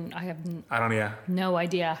 Like I have I don't know. Yeah. no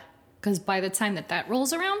idea. Because by the time that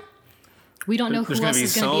rolls around, we don't know There's who gonna else be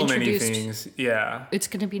is going to so be many introduced. things. Yeah. It's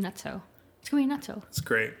going to be nutso. It's going to be nutso. It's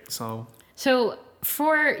great. So So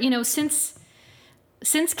for,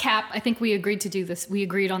 since Cap, I think we agreed to do this. We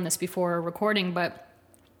agreed on this before recording, but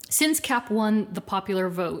since Cap won the popular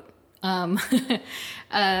vote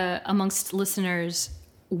amongst listeners,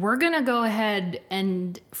 we're going to go ahead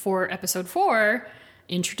and for episode 4,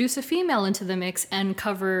 introduce a female into the mix and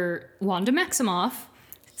cover Wanda Maximoff,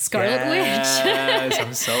 Scarlet Witch. Yes,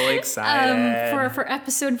 I'm so excited. For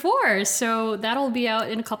episode 4. So that'll be out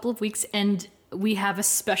in a couple of weeks, and we have a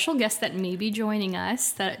special guest that may be joining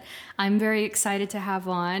us that I'm very excited to have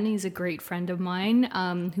on. He's a great friend of mine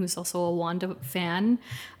who's also a Wanda fan.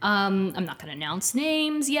 I'm not going to announce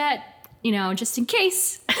names yet, just in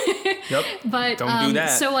case. Yep. But don't do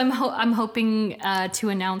that. So I'm hoping to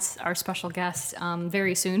announce our special guest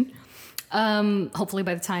very soon. Hopefully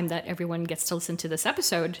by the time that everyone gets to listen to this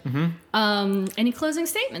episode. Any closing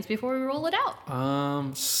statements before we roll it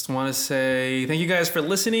out? Just want to say thank you guys for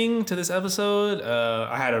listening to this episode.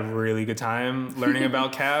 I had a really good time learning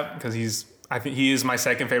about Cap because I think he is my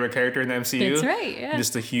second favorite character in the MCU. That's right. Yeah. I'm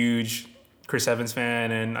just a huge Chris Evans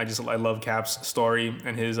fan, and I love Cap's story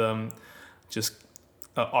and his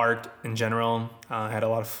art in general. I had a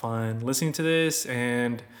lot of fun listening to this,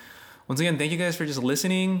 and once again, thank you guys for just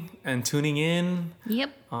listening and tuning in. Yep.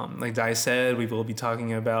 Like Di said, we will be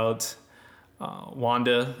talking about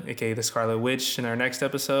Wanda, aka the Scarlet Witch, in our next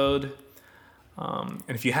episode. And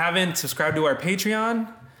if you haven't, subscribe to our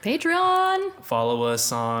Patreon. Follow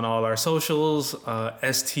us on all our socials,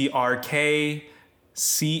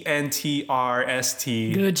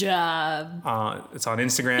 STRKCNTRST. Good job. It's on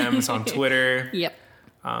Instagram. It's on Twitter. Yep.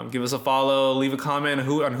 Give us a follow. Leave a comment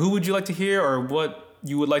on who would you like to hear or what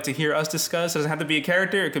you would like to hear us discuss. It doesn't have to be a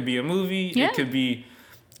character. It could be a movie. Yeah. It could be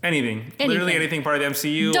anything. Literally anything part of the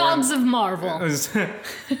MCU. Dogs of Marvel.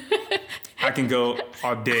 I can go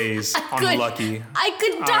all days on Lucky. I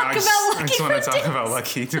could talk about Lucky. I just want to talk about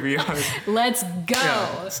Lucky, to be honest. Let's go.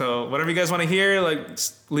 Yeah. So whatever you guys want to hear,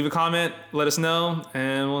 just leave a comment, let us know,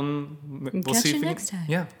 and we'll catch see you if next time.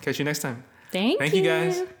 Yeah, catch you next time. Thank you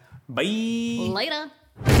guys. Bye. Later.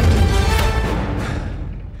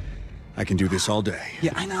 I can do this all day.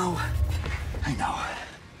 Yeah, I know.